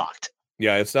 It sucked.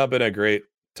 Yeah, it's not been a great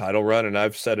title run, and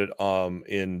I've said it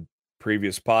in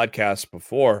previous podcasts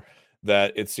before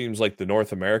that it seems like the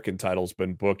North American title's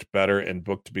been booked better and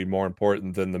booked to be more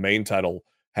important than the main title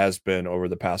has been over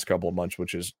the past couple of months,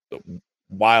 which is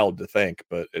wild to think,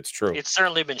 but it's true. It's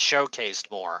certainly been showcased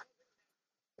more.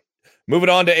 Moving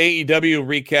on to AEW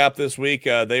recap this week.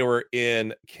 They were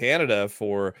in Canada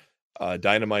for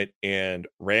Dynamite and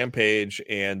Rampage,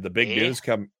 and the big news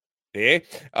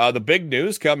the big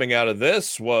news coming out of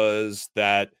this was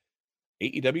that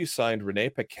AEW signed Renee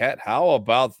Paquette. How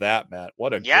about that, Matt?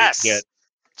 What a great get.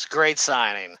 It's a great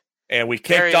signing. And we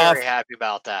very happy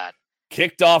about that.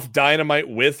 Kicked off Dynamite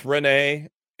with Renee,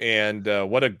 and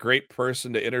what a great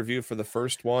person to interview for the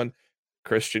first one.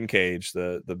 Christian Cage,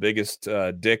 the biggest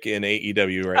dick in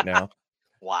AEW right now.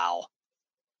 Wow.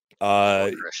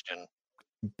 Christian.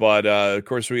 But of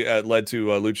course, we led to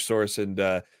Luchasaurus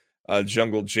and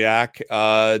Jungle Jack.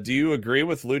 Do you agree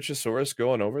with Luchasaurus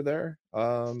going over there?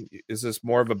 Is this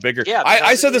more of a bigger? Yeah,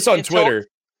 I said this on Twitter.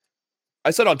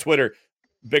 I said on Twitter,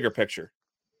 bigger picture.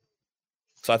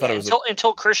 So I thought it was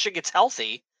until Christian gets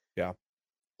healthy. Yeah.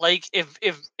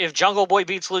 If Jungle Boy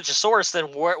beats Luchasaurus, then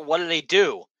what do they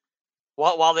do?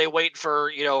 While they wait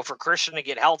for for Christian to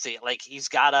get healthy,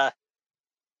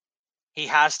 he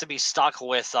has to be stuck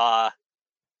with the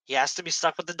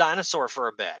dinosaur for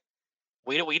a bit.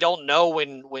 We don't know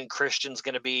when Christian's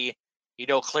going to be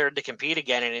cleared to compete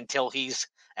again, and until he's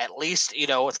at least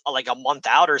a month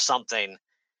out or something,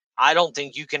 I don't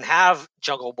think you can have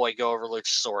Jungle Boy go over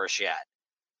Luchasaurus yet.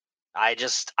 I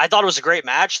thought it was a great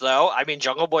match though. I mean,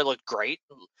 Jungle Boy looked great.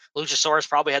 Luchasaurus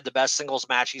probably had the best singles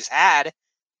match he's had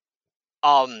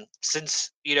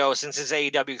since his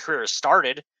AEW career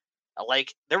started.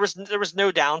 Like there was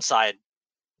no downside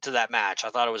to that match. I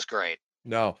thought it was great.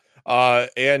 No.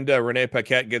 And Renee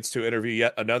Paquette gets to interview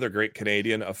yet another great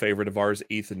Canadian, a favorite of ours,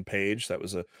 Ethan Page. That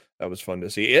was fun to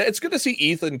see. It's good to see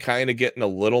Ethan kind of getting a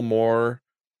little more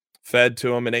fed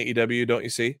to him in AEW, don't you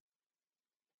see?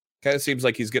 Kind of seems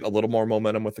like he's getting a little more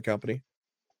momentum with the company.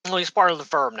 Well, he's part of the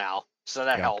firm now, so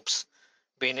that Yeah. helps.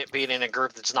 Being in a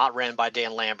group that's not ran by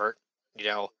Dan Lambert,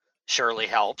 surely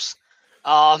helps.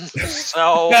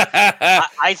 So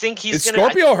I think he's Is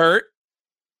Scorpio hurt?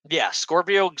 Yeah,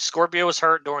 Scorpio was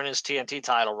hurt during his TNT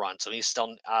title run, so he's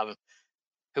still.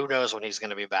 Who knows when he's going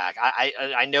to be back?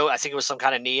 I know. I think it was some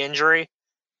kind of knee injury,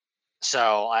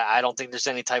 so I don't think there's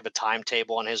any type of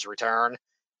timetable on his return,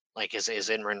 like his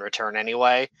in-ring return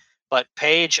anyway. But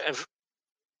Paige,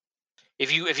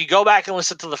 if you go back and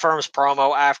listen to the firm's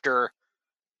promo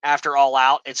after All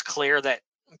Out, it's clear that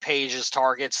Paige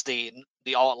targets the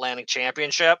All Atlantic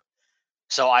Championship.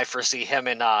 So I foresee him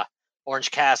and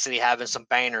Orange Cassidy having some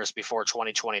bangers before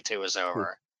 2022 is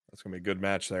over. That's gonna be a good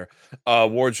match there.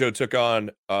 Wardlow took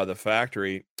on the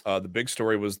Factory. The big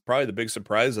story was probably the big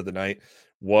surprise of the night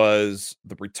was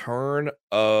the return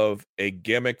of a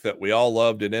gimmick that we all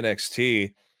loved in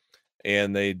NXT,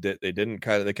 and they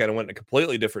kind of went in a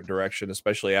completely different direction,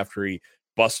 especially after he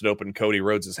busted open Cody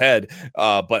Rhodes' head.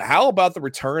 But how about the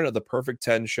return of the Perfect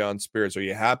 10, Sean Spears? Are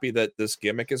you happy that this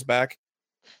gimmick is back?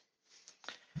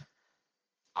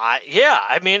 Yeah,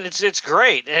 I mean it's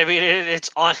great. I mean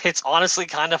it's honestly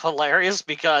kind of hilarious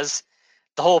because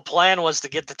the whole plan was to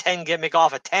get the 10 gimmick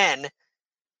off of 10,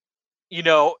 in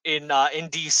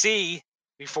DC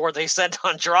before they sent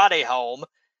Andrade home.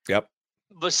 Yep.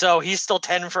 But so he's still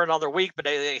 10 for another week, but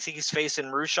I think he's facing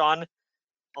Rushan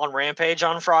on Rampage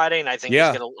on Friday, and I think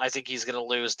he's gonna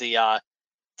lose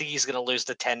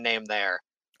the 10 name there.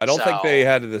 I don't think they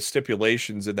had the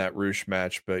stipulations in that Roosh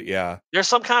match, but yeah. There's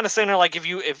some kind of thing there, like if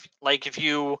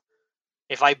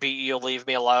I beat you, you'll leave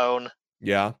me alone.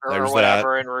 Yeah, or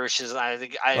whatever. And Roosh is,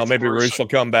 maybe Roosh will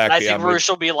come back. I think Roosh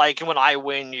will be like, when I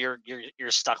win, you're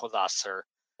stuck with us, or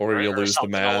you'll lose the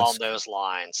mask along those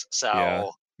lines. So yeah,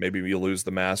 maybe you'll lose the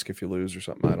mask if you lose or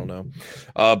something. I don't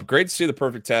know. Great to see the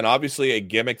Perfect 10. Obviously, a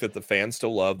gimmick that the fans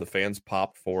still love. The fans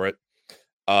popped for it.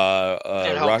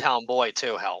 And Hometown Boy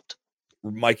too helped.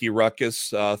 Mikey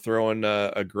Ruckus throwing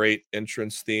a great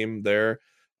entrance theme there,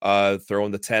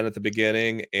 throwing the 10 at the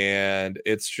beginning, and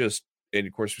it's just, and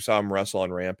of course we saw him wrestle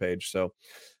on Rampage, so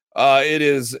it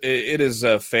is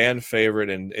a fan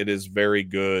favorite, and it is very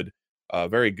good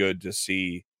to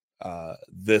see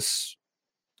this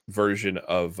version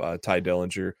of Ty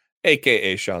Dillinger,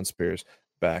 aka Sean Spears,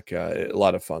 back. A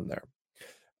lot of fun there.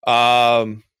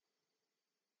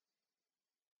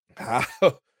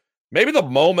 Maybe the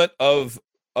moment of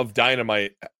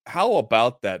Dynamite. How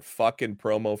about that fucking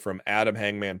promo from Adam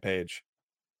Hangman Page?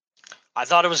 I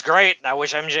thought it was great. I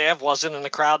wish MJF wasn't in the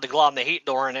crowd to glom the heat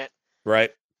during it.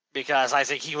 Right. Because I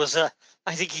think he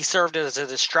served as a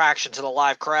distraction to the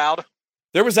live crowd.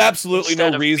 There was absolutely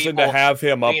no reason to have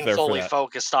him up there. Being fully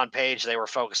focused on Page, they were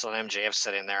focused on MJF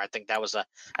sitting there. I think that was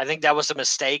a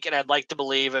mistake, and I'd like to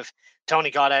believe if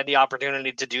Tony Khan had the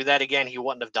opportunity to do that again, he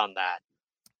wouldn't have done that.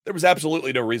 There was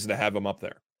absolutely no reason to have him up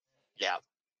there. Yeah.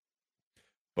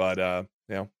 But,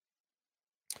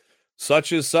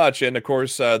 such is such. And, of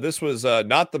course, this was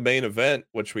not the main event,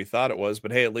 which we thought it was.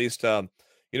 But, hey, at least, the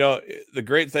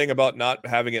great thing about not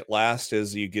having it last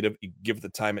is you give it the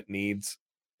time it needs.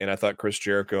 And I thought Chris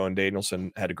Jericho and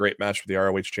Danielson had a great match for the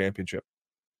ROH Championship.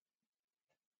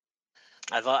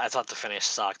 I thought the finish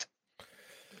sucked.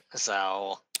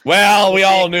 So... Well, we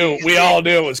all knew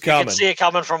it was coming. You could see it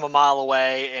coming from a mile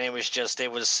away, and it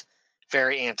was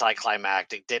very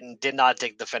anticlimactic. Did not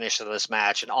dig the finish of this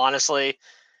match. And honestly,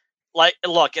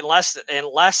 look, unless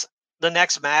the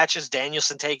next match is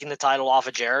Danielson taking the title off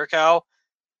of Jericho,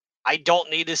 I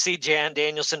don't need to see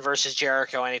Danielson versus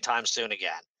Jericho anytime soon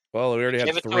again. Well, we already had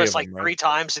Give it to us like three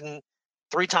times in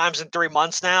 3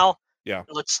 months now. Yeah.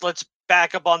 Let's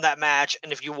back up on that match,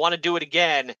 and if you want to do it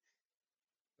again,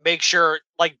 make sure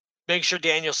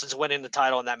Danielson's winning the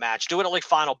title in that match. Do it at like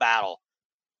Final Battle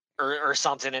or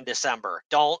something in December.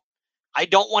 I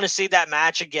don't want to see that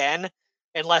match again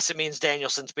unless it means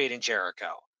Danielson's beating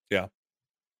Jericho. Yeah.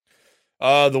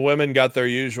 The women got their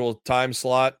usual time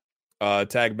slot.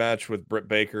 Tag match with Britt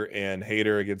Baker and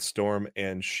Hayter against Storm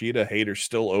and Sheeta. Hayter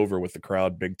still over with the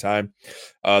crowd big time.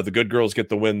 The Good Girls get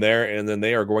the win there, and then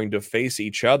they are going to face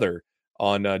each other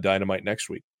on Dynamite next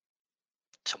week.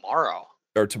 Tomorrow.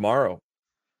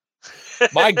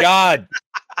 My God.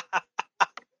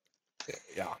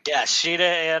 Yeah,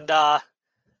 Sheeta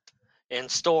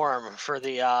and Storm for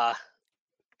the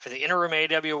for the interim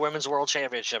AEW Women's World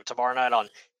Championship tomorrow night on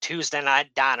Tuesday Night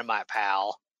Dynamite,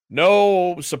 pal.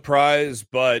 No surprise,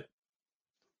 but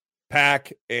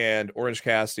Pac and Orange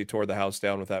Cassidy tore the house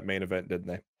down with that main event, didn't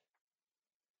they?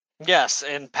 Yes,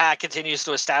 and Pac continues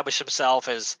to establish himself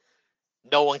as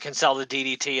no one can sell the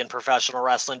DDT in professional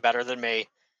wrestling better than me.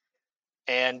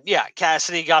 And yeah,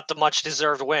 Cassidy got the much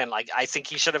deserved win. Like, I think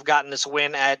he should have gotten this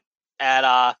win at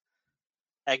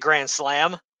Grand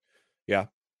Slam. Yeah.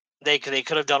 They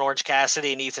could have done Orange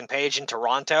Cassidy and Ethan Page in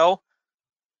Toronto,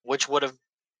 which would have,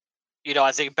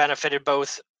 I think benefited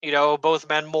both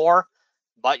men more,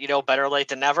 but, better late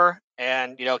than never.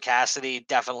 And, Cassidy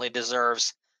definitely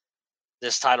deserves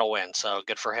this title win. So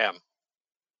good for him.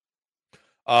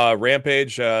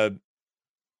 Rampage, good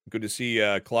to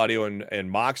see Claudio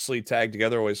and Moxley tag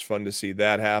together. Always fun to see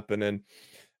that happen. And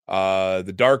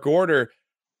the Dark Order,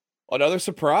 another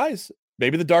surprise.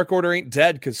 Maybe the Dark Order ain't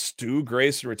dead because Stu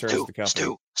Grayson returns to the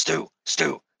company. Stu.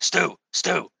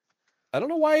 I don't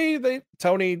know why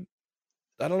Tony.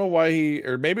 I don't know why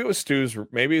or maybe it was Stu's.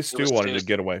 Maybe Stu wanted to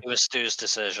get away. It was Stu's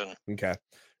decision. Okay,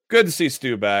 good to see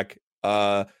Stu back.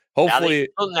 Hopefully,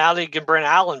 now they can bring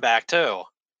Allen back too.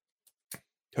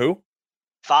 Who?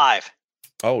 5.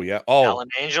 Oh yeah. Oh, Allen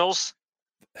Angels.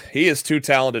 He is too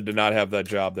talented to not have that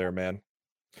job there, man.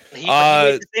 He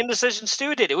made the same decision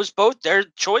Stu did. It was both their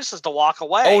choices to walk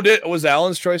away. Oh, was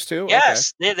Allen's choice too?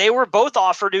 Yes, okay. They were both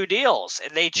offered new deals,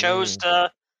 and they chose to.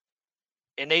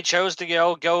 And they chose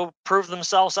to go prove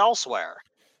themselves elsewhere.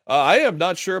 I am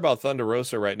not sure about Thunder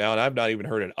Rosa right now, and I've not even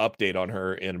heard an update on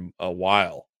her in a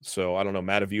while. So I don't know,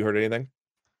 Matt. Have you heard anything?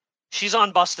 She's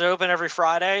on Busted Open every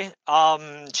Friday.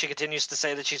 She continues to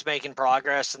say that she's making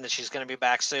progress and that she's going to be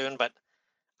back soon, but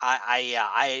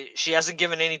she hasn't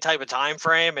given any type of time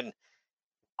frame, and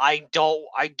I don't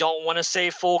want to say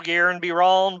Full Gear and be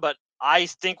wrong, but I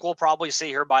think we'll probably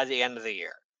see her by the end of the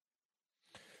year.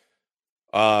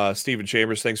 Stephen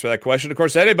Chambers, thanks for that question. Of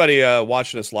course, anybody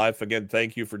watching us live, again,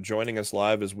 thank you for joining us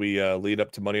live as we lead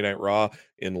up to Monday Night Raw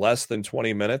in less than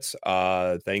 20 minutes.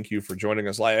 Thank you for joining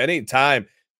us live. Anytime,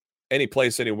 any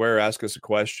place, anywhere, ask us a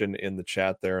question in the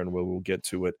chat there, and we'll get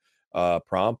to it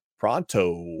pronto.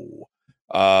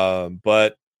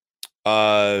 But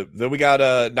then we got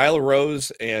Nyla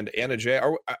Rose and Anna Jay.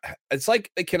 It's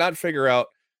like they cannot figure out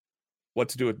what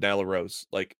to do with Nyla Rose.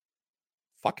 Like,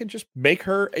 fucking just make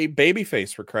her a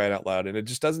babyface, for crying out loud. And it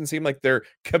just doesn't seem like they're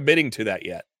committing to that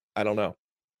yet. I don't know.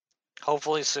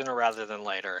 Hopefully sooner rather than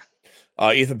later.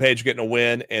 Ethan Page getting a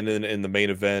win. And then in the main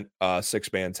event,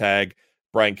 6-man tag,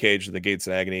 Brian Cage and the Gates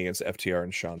of Agony against FTR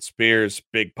and Shawn Spears.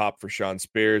 Big pop for Shawn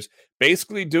Spears.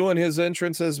 Basically doing his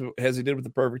entrance as he did with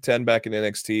the Perfect 10 back in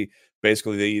NXT.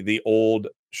 Basically, the old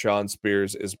Shawn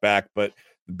Spears is back. But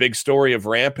the big story of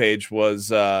Rampage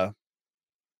was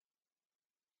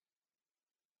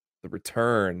the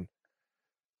return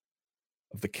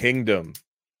of the Kingdom,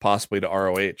 possibly to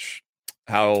ROH.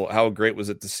 How great was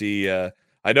it to see? I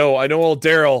know old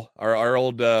Daryl, our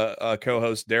old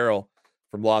co-host Daryl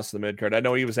from Lost in the Midcard. I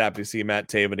know he was happy to see Matt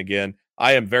Taven again.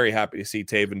 I am very happy to see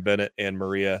Taven Bennett and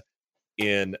Maria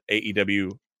in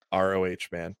AEW ROH,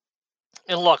 man.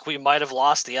 And look, we might have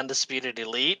lost the Undisputed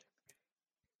Elite,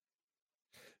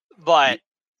 but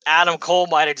Adam Cole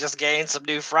might have just gained some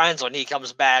new friends when he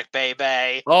comes back,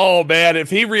 baby. Oh man, if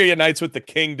he reunites with the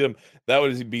Kingdom, that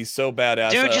would be so badass.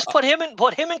 Dude, just put him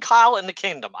and Kyle in the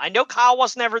Kingdom. I know Kyle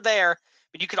was never there,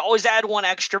 but you could always add one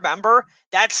extra member.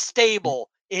 That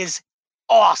stable is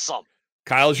awesome.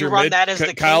 Kyle's your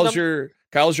mid-carder,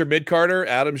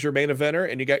 Adam's your main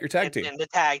eventer, and you got your tag team. And the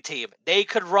tag team. They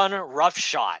could run a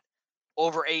roughshod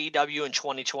over AEW in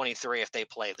 2023 if they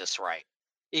play this right.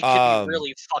 It could be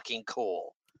really fucking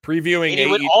cool. Previewing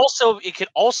it could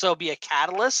also be a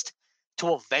catalyst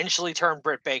to eventually turn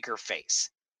Britt Baker face.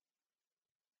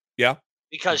 Yeah.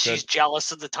 Because she's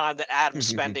jealous of the time that Adam's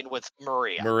spending with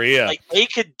Maria. Like they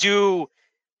could do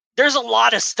there's a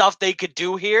lot of stuff they could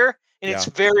do here, and it's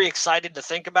very exciting to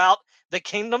think about. The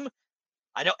Kingdom,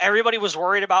 I know everybody was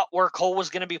worried about where Cole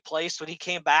was going to be placed when he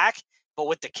came back, but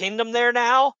with the Kingdom there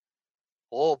now,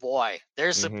 oh boy,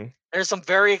 there's some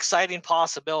very exciting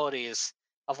possibilities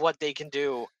of what they can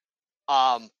do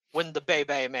when the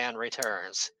Bebe Man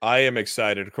returns. I am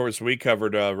excited. Of course, we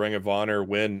covered Ring of Honor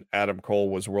when Adam Cole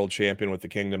was world champion with the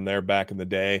Kingdom there back in the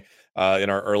day, in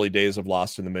our early days of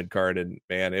Lost in the Midcard. And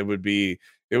man, it would be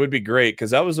great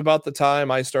because that was about the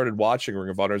time I started watching Ring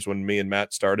of Honors when me and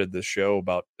Matt started this show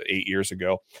about 8 years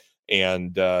ago.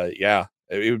 And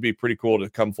it would be pretty cool to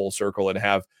come full circle and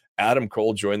have Adam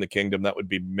Cole join the Kingdom. That would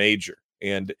be major.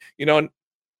 And, and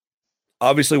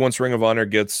obviously once Ring of Honor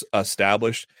gets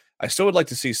established, I still would like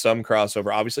to see some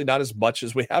crossover. Obviously, not as much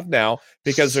as we have now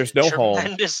because there's no home.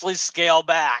 Tremendously scale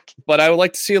back. But I would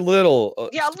like to see a little. A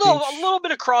little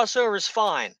bit of crossover is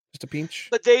fine. Just a pinch.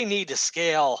 But they need to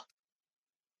scale.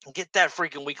 Get that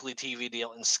freaking weekly TV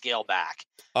deal and scale back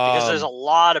because there's a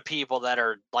lot of people that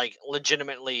are like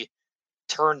legitimately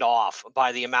turned off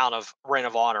by the amount of Ring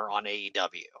of Honor on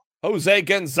AEW. Jose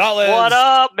Gonzalez. What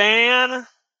up, man?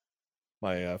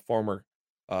 My former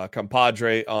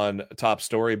compadre on Top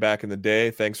Story back in the day.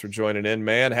 Thanks for joining in,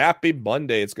 man. Happy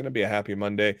Monday. It's going to be a happy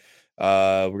Monday.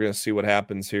 We're going to see what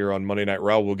happens here on Monday Night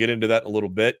Raw. We'll get into that in a little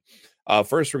bit.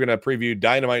 First, we're going to preview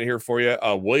Dynamite here for you.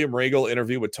 William Regal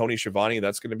interview with Tony Schiavone.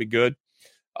 That's going to be good.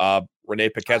 Renee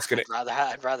Paquette's going to...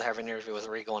 I'd rather have an interview with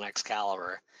Regal and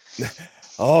Excalibur.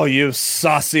 Oh, you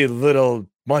saucy little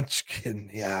munchkin.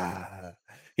 Yeah.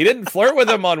 He didn't flirt with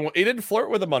him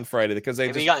on Friday because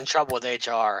he got in trouble with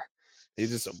HR. He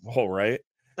just right.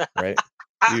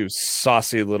 You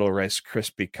saucy little Rice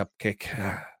Krispie cupcake.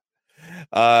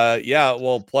 Yeah,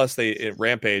 well, plus they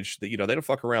Rampage, they don't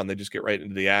fuck around. They just get right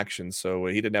into the action. So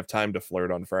he didn't have time to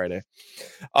flirt on Friday.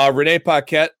 Renee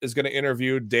Paquette is going to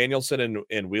interview Danielson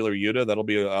and Wheeler Yuta. That'll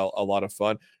be a lot of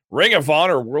fun. Ring of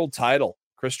Honor world title.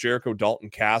 Chris Jericho, Dalton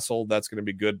Castle. That's going to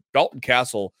be good. Dalton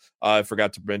Castle, I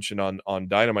forgot to mention on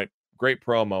Dynamite. Great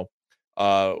promo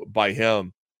by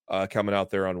him coming out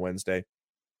there on Wednesday.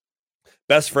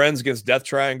 Best Friends against Death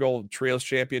Triangle Trios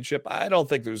Championship. I don't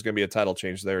think there's going to be a title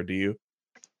change there. Do you?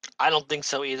 I don't think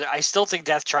so either. I still think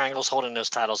Death Triangle's holding those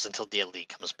titles until the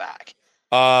Elite comes back.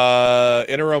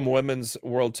 Interim women's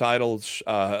world titles,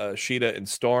 Sheeta and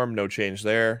Storm. No change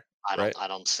there. I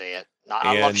don't see it.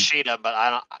 I love Sheeta, but I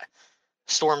don't.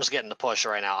 Storm's getting the push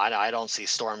right now. I don't see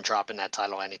Storm dropping that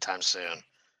title anytime soon.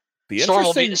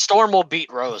 Storm will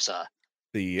beat Rosa.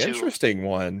 The interesting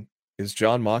one is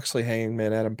John Moxley,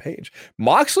 Hangman Adam Page.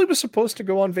 Moxley was supposed to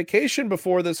go on vacation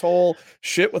before this whole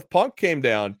shit with Punk came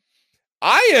down.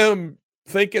 I am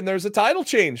thinking there's a title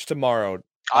change tomorrow.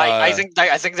 I think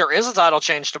there is a title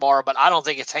change tomorrow, but I don't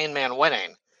think it's Hangman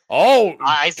winning. Oh,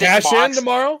 I think cash in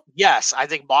tomorrow? Yes, I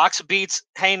think Mox beats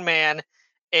Hangman.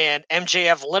 And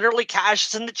MJF literally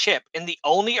cashes in the chip in the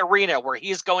only arena where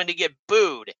he is going to get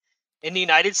booed in the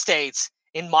United States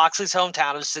in Moxley's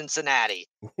hometown of Cincinnati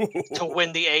to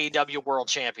win the AEW World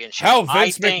Championship. How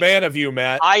Vince McMahon of you,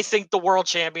 Matt. I think the World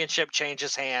Championship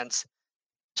changes hands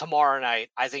tomorrow night.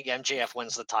 I think MJF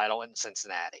wins the title in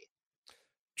Cincinnati.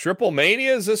 Triple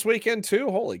Mania is this weekend too?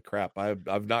 Holy crap.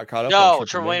 I've not caught up. No,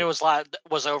 Triple Mania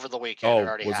was over the weekend. It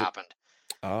already happened.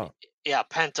 Oh. Yeah,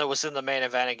 Penta was in the main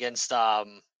event against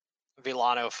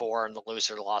Villano 4, and the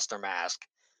loser lost their mask.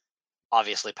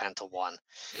 Obviously, Penta won.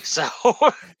 So,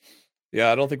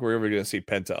 yeah, I don't think we're ever going to see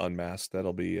Penta unmasked.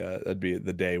 That'd be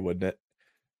the day, wouldn't it?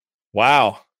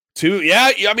 Wow.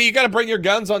 I mean, you got to bring your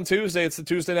guns on Tuesday. It's the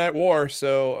Tuesday Night War,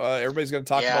 so everybody's going to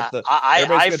talk about the.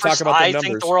 I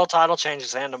think the world title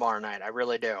changes hand tomorrow night. I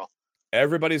really do.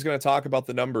 Everybody's going to talk about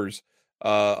the numbers.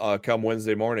 Come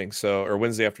Wednesday morning, or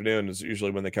Wednesday afternoon is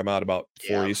usually when they come out about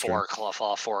 4 Eastern.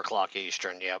 4 o'clock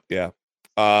Eastern. Yep. Yeah.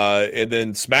 And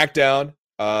then SmackDown.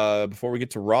 Before we get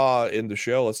to Raw in the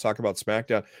show, let's talk about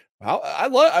SmackDown. I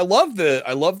love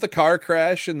the car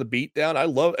crash and the beatdown. I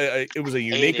love it. Was a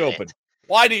unique open.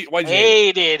 Why did you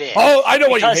hate it? Oh, I know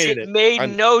why you hated it. Because it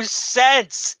made no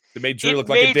sense. It made Drew look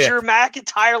like a dick. It made Drew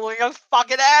McIntyre look like a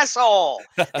fucking asshole.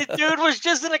 The dude was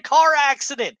just in a car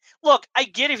accident. Look, I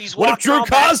get if he's walking around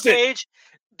backstage.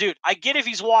 Dude, I get if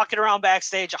he's walking around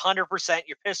backstage 100%.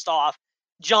 You're pissed off.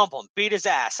 Jump him. Beat his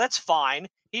ass. That's fine.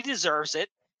 He deserves it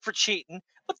for cheating.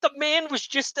 But the man was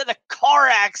just in a car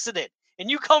accident.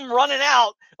 And you come running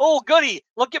out. Oh, goody.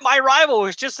 Look at my rival who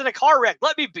was just in a car wreck.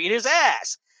 Let me beat his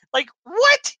ass. Like,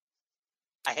 what?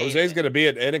 Jose's going to be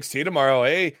at NXT tomorrow.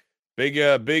 Hey. Big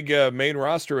main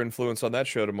roster influence on that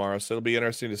show tomorrow, so it'll be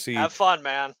interesting to see. Have fun,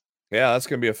 man. Yeah, that's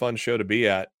gonna be a fun show to be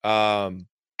at. I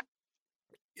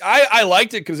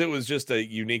liked it because it was just a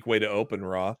unique way to open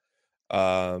Raw.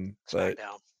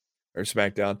 SmackDown.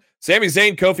 Sami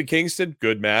Zayn, Kofi Kingston,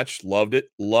 good match. Loved it.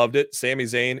 Sami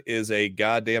Zayn is a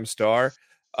goddamn star.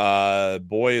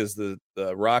 Boy, is the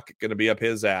Rock gonna be up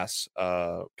his ass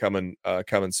coming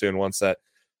soon once that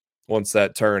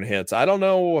turn hits. I don't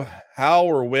know how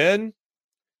or when.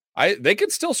 They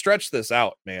could still stretch this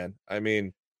out, man. I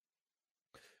mean,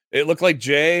 it looked like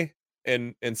Jay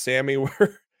and Sammy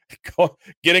were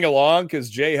getting along because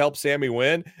Jay helped Sammy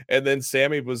win, and then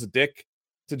Sammy was a dick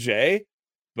to Jay.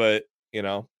 But,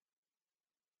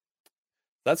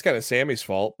 that's kind of Sammy's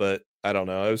fault, but I don't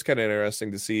know. It was kind of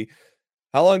interesting to see.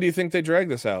 How long do you think they drag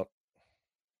this out?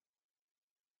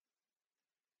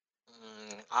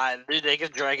 They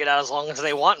can drag it out as long as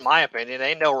they want, in my opinion.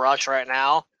 Ain't no rush right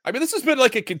now. I mean, this has been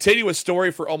like a continuous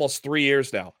story for almost 3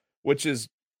 years now, which is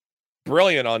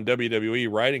brilliant on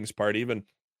WWE writing's part. Even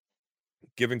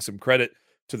giving some credit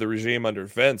to the regime under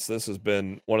Vince, this has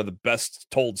been one of the best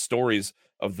told stories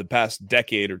of the past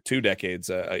decade or 2 decades,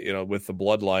 with the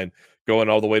bloodline going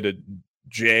all the way to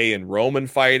Jay and Roman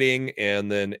fighting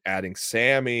and then adding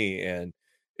Sammy, and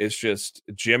it's just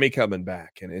Jimmy coming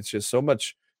back, and it's just so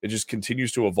much. It just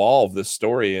continues to evolve, this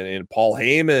story, and Paul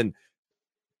Heyman,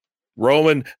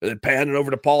 Roman, panning over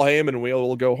to Paul Heyman, and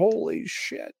we'll go, holy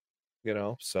shit,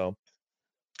 so.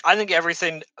 I think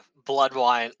everything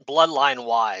bloodline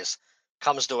wise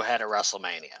comes to a head at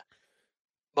WrestleMania.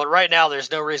 But right now,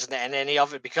 there's no reason to end any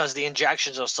of it because the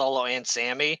injections of Solo and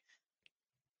Sammy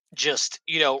just,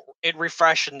 it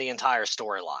refreshed the entire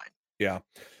storyline. Yeah.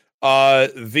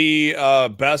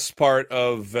 The best part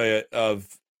of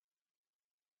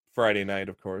Friday night,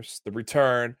 of course, the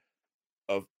return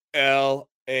of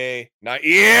L.A. Knight.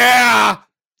 Yeah!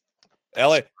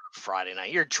 L.A. Friday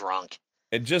night. You're drunk.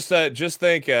 And just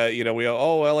think, we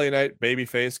L.A. Knight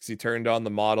babyface because he turned on the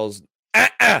models.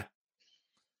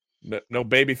 No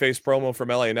babyface promo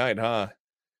from L.A. Knight, huh?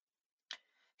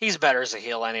 He's better as a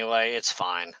heel anyway. It's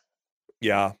fine.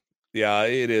 Yeah,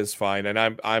 it is fine,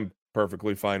 and I'm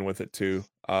perfectly fine with it too.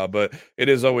 But it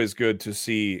is always good to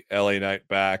see L.A. Knight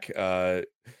back.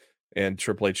 And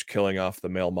Triple H killing off the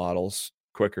male models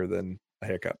quicker than a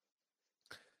hiccup.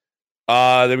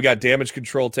 Then we got Damage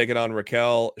Control taking on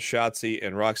Raquel, Shotzi,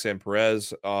 and Roxanne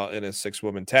Perez in a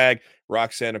 6-woman tag.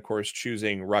 Roxanne, of course,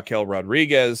 choosing Raquel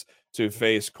Rodriguez to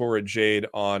face Cora Jade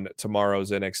on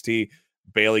tomorrow's NXT.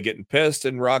 Bayley getting pissed,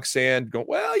 and Roxanne going,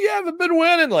 well, you haven't been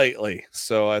winning lately.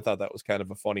 So I thought that was kind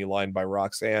of a funny line by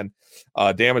Roxanne.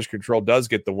 Damage Control does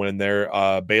get the win there.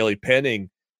 Bayley pinning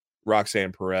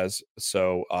Roxanne Perez.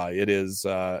 So it is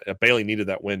Bayley needed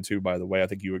that win too, by the way. I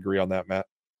think you agree on that, Matt.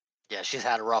 Yeah, she's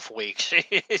had a rough week.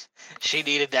 She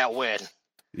needed that win.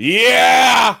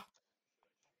 Yeah.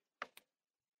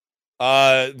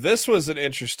 This was an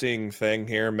interesting thing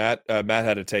here. Matt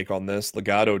had a take on this.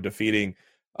 Legado defeating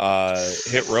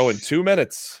Hit Row in 2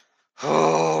 minutes.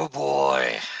 Oh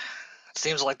boy. It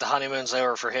seems like the honeymoon's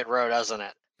over for Hit Row, doesn't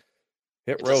it?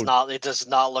 It does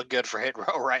not look good for Hit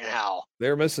Row right now.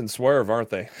 They're missing Swerve, aren't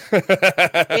they?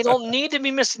 They don't need to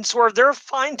be missing Swerve. They're a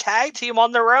fine tag team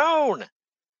on their own.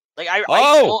 Like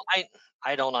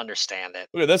I don't understand it.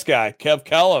 Look at this guy, Kev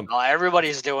Kellum.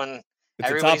 Everybody's getting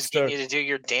you to do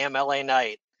your damn LA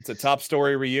Knight. It's a top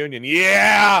story reunion.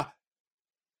 Yeah.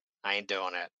 I ain't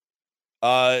doing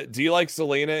it. Do you like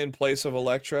Zelina in place of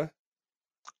Elektra?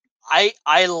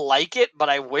 I like it, but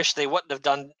I wish they wouldn't have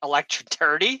done Elektra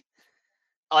dirty.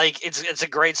 Like it's a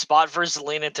great spot for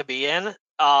Zelina to be in.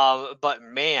 But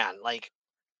man, like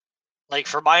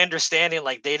from my understanding,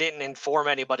 like they didn't inform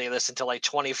anybody of this until like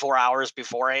 24 hours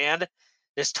beforehand.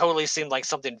 This totally seemed like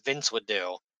something Vince would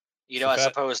do, as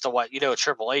opposed to what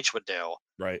Triple H would do.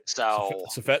 Right. So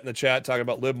Safet in the chat talking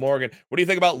about Liv Morgan. What do you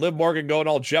think about Liv Morgan going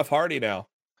all Jeff Hardy now?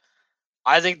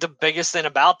 I think the biggest thing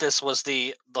about this was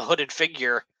the hooded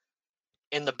figure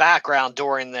in the background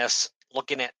during this,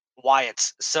 looking at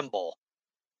Wyatt's symbol.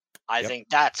 I think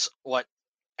that's what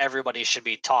everybody should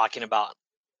be talking about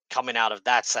coming out of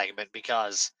that segment,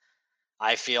 because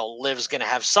I feel Liv's going to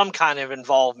have some kind of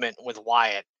involvement with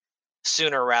Wyatt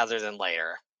sooner rather than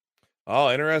later.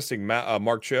 Oh, interesting.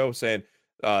 Mark Cho saying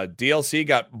DLC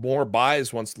got more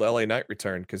buys once LA Knight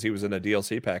returned because he was in a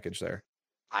DLC package there.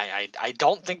 I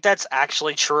don't think that's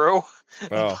actually true,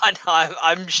 but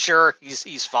I'm sure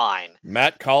he's fine.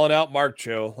 Matt calling out Mark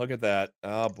Cho. Look at that.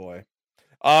 Oh, boy.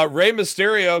 Rey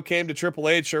Mysterio came to Triple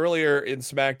H earlier in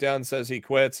SmackDown, says he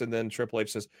quits, and then Triple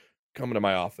H says, come into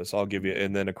my office, I'll give you.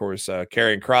 And then, of course,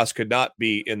 Karrion Kross could not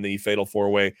be in the Fatal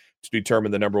 4-Way to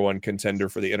determine the number 1 contender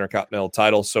for the Intercontinental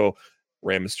title, so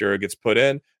Rey Mysterio gets put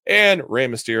in, and Rey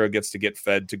Mysterio gets to get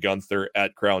fed to Gunther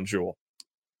at Crown Jewel.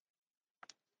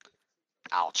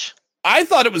 Ouch. I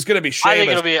thought it was going to be Sheamus. I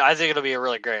think it'll be a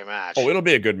really great match. Oh, it'll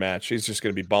be a good match. He's just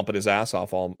going to be bumping his ass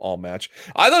off all match.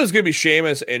 I thought it was going to be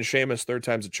Sheamus, and Sheamus, third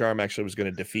time's a charm, actually was going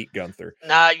to defeat Gunther.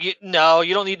 You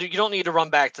don't need to run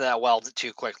back to that well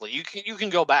too quickly. You can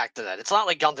go back to that. It's not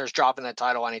like Gunther's dropping that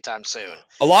title anytime soon.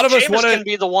 A lot of us Sheamus wanted can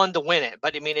be the one to win it,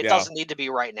 but I mean, it doesn't need to be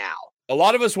right now. A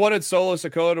lot of us wanted Solo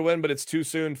Sikoa to win, but it's too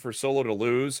soon for Solo to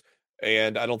lose.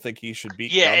 And I don't think he should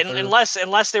beat Gunther. And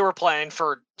unless they were planning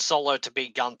for Solo to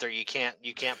beat Gunther, you can't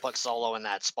put Solo in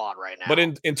that spot right now. But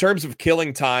in terms of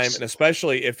killing time, and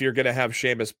especially if you're going to have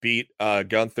Sheamus beat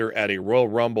Gunther at a Royal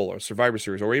Rumble or Survivor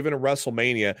Series or even a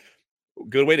WrestleMania, a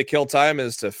good way to kill time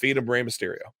is to feed him Rey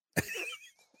Mysterio.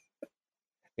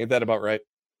 Ain't that about right?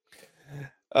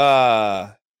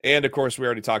 And of course, we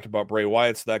already talked about Bray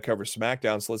Wyatt, so that covers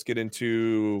SmackDown. So let's get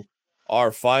into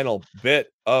our final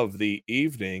bit of the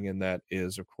evening, and that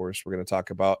is, of course, we're going to talk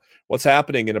about what's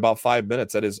happening in about 5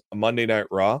 minutes. That is Monday Night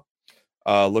Raw.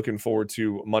 Looking forward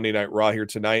to Monday Night Raw here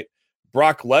tonight.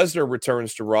 Brock Lesnar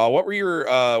returns to Raw. What were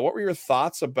your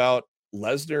thoughts about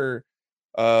Lesnar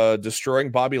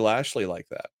destroying Bobby Lashley like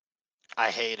that? I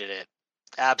hated it.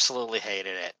 Absolutely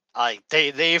hated it.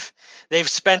 They've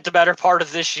spent the better part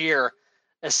of this year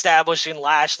establishing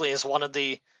Lashley as one of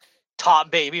the top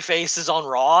baby faces on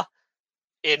Raw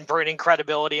in bringing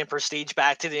credibility and prestige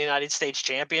back to the United States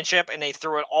Championship, and they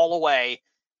threw it all away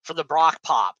for the Brock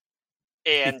pop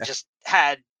and just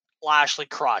had Lashley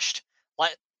crushed.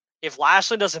 If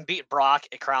Lashley doesn't beat Brock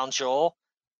at Crown Jewel,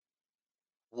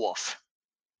 woof.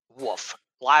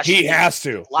 He has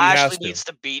to. Lashley needs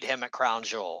to beat him at Crown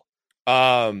Jewel.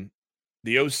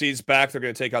 The OC's back. They're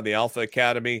going to take on the Alpha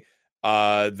Academy.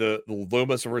 The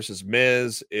Loomis versus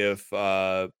Miz. If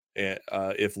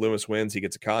Loomis wins, he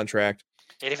gets a contract.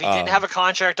 And if he didn't have a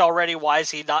contract already, why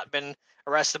has he not been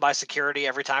arrested by security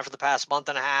every time for the past month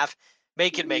and a half?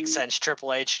 Make it make sense,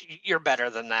 Triple H. You're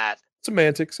better than that.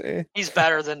 Semantics, eh? He's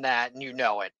better than that, and you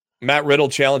know it. Matt Riddle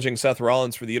challenging Seth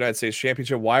Rollins for the United States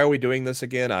Championship. Why are we doing this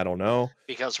again? I don't know.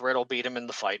 Because Riddle beat him in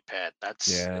the fight pit.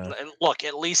 Look,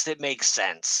 at least it makes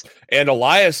sense. And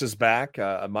Elias is back.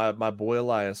 My boy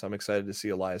Elias. I'm excited to see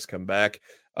Elias come back.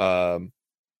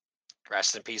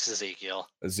 Rest in peace,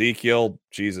 Ezekiel,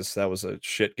 Jesus, that was a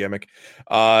shit gimmick.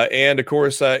 And of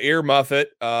course, Ear Muffet.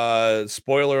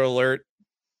 Spoiler alert.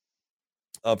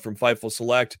 From Fightful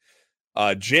Select.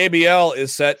 JBL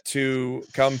is set to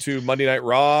come to Monday Night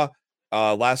Raw.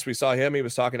 Last we saw him, he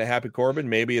was talking to Happy Corbin.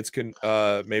 Maybe it's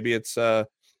a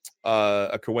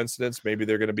coincidence. Maybe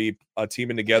they're going to be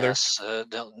teaming together. Yes,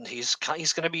 he's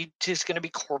going to be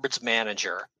Corbin's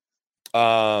manager.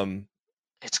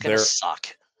 It's going to suck.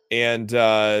 And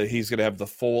he's going to have the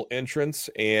full entrance.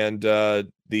 And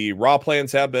the Raw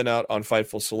plans have been out on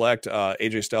Fightful Select.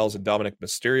 AJ Styles and Dominic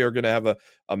Mysterio are going to have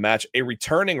a match. A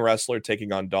returning wrestler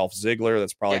taking on Dolph Ziggler.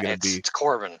 That's probably going to be... It's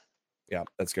Corbin. Yeah,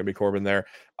 that's going to be Corbin there.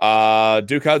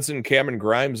 Duke Hudson and Cameron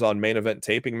Grimes on main event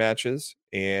taping matches.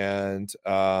 And,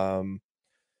 a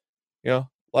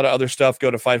lot of other stuff. Go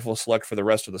to Fightful Select for the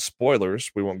rest of the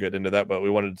spoilers. We won't get into that, but we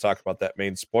wanted to talk about that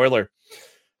main spoiler.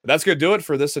 But that's going to do it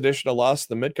for this edition of Lost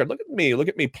in the Midcard. Look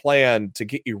at me plan to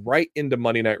get you right into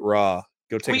Monday Night Raw.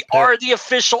 We are the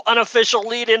official, unofficial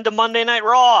lead into Monday Night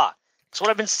Raw. That's what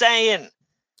I've been saying.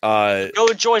 Go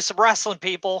enjoy some wrestling,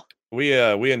 people. We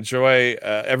enjoy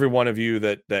every one of you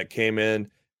that came in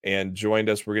and joined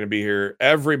us. We're going to be here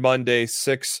every Monday,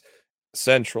 6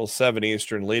 Central, 7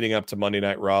 Eastern, leading up to Monday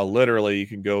Night Raw. Literally, you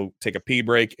can go take a pee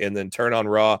break and then turn on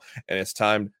Raw, and it's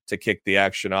time to kick the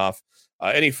action off.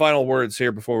 Any final words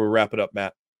here before we wrap it up,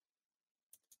 Matt?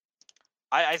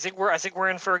 I think we're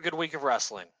in for a good week of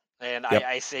wrestling, and yep.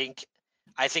 I think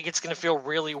it's going to feel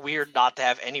really weird not to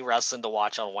have any wrestling to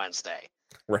watch on Wednesday.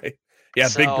 Right. Yeah,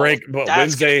 so big break. But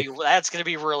Wednesday, that's going to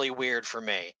be really weird for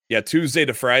me. Yeah, Tuesday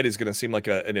to Friday is going to seem like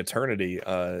an eternity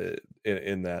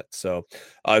in that. So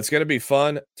it's going to be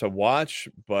fun to watch.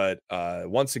 But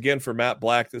once again, for Matt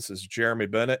Black, this is Jeremy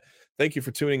Bennett. Thank you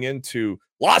for tuning in to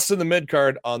Lost in the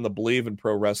Midcard on the Believe in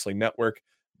Pro Wrestling Network,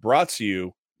 brought to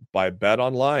you by Bet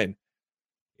Online.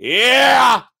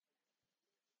 Yeah!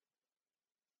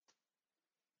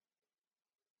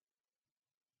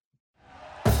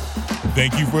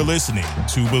 Thank you for listening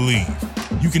to Believe.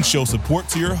 You can show support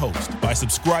to your host by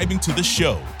subscribing to the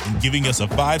show and giving us a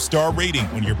 5-star rating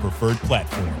on your preferred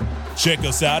platform. Check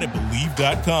us out at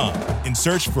Believe.com and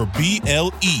search for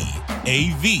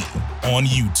BLEAV on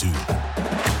YouTube.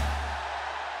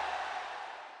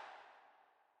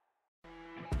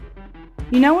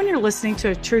 You know when you're listening to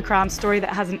a true crime story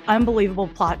that has an unbelievable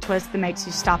plot twist that makes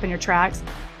you stop in your tracks?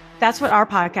 That's what our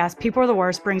podcast, People Are the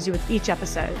Worst, brings you with each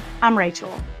episode. I'm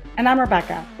Rachel. And I'm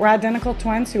Rebecca. We're identical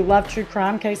twins who love true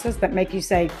crime cases that make you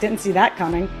say, didn't see that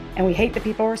coming, and we hate the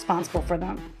people responsible for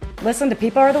them. Listen to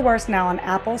People Are the Worst now on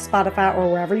Apple, Spotify, or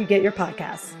wherever you get your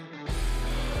podcasts.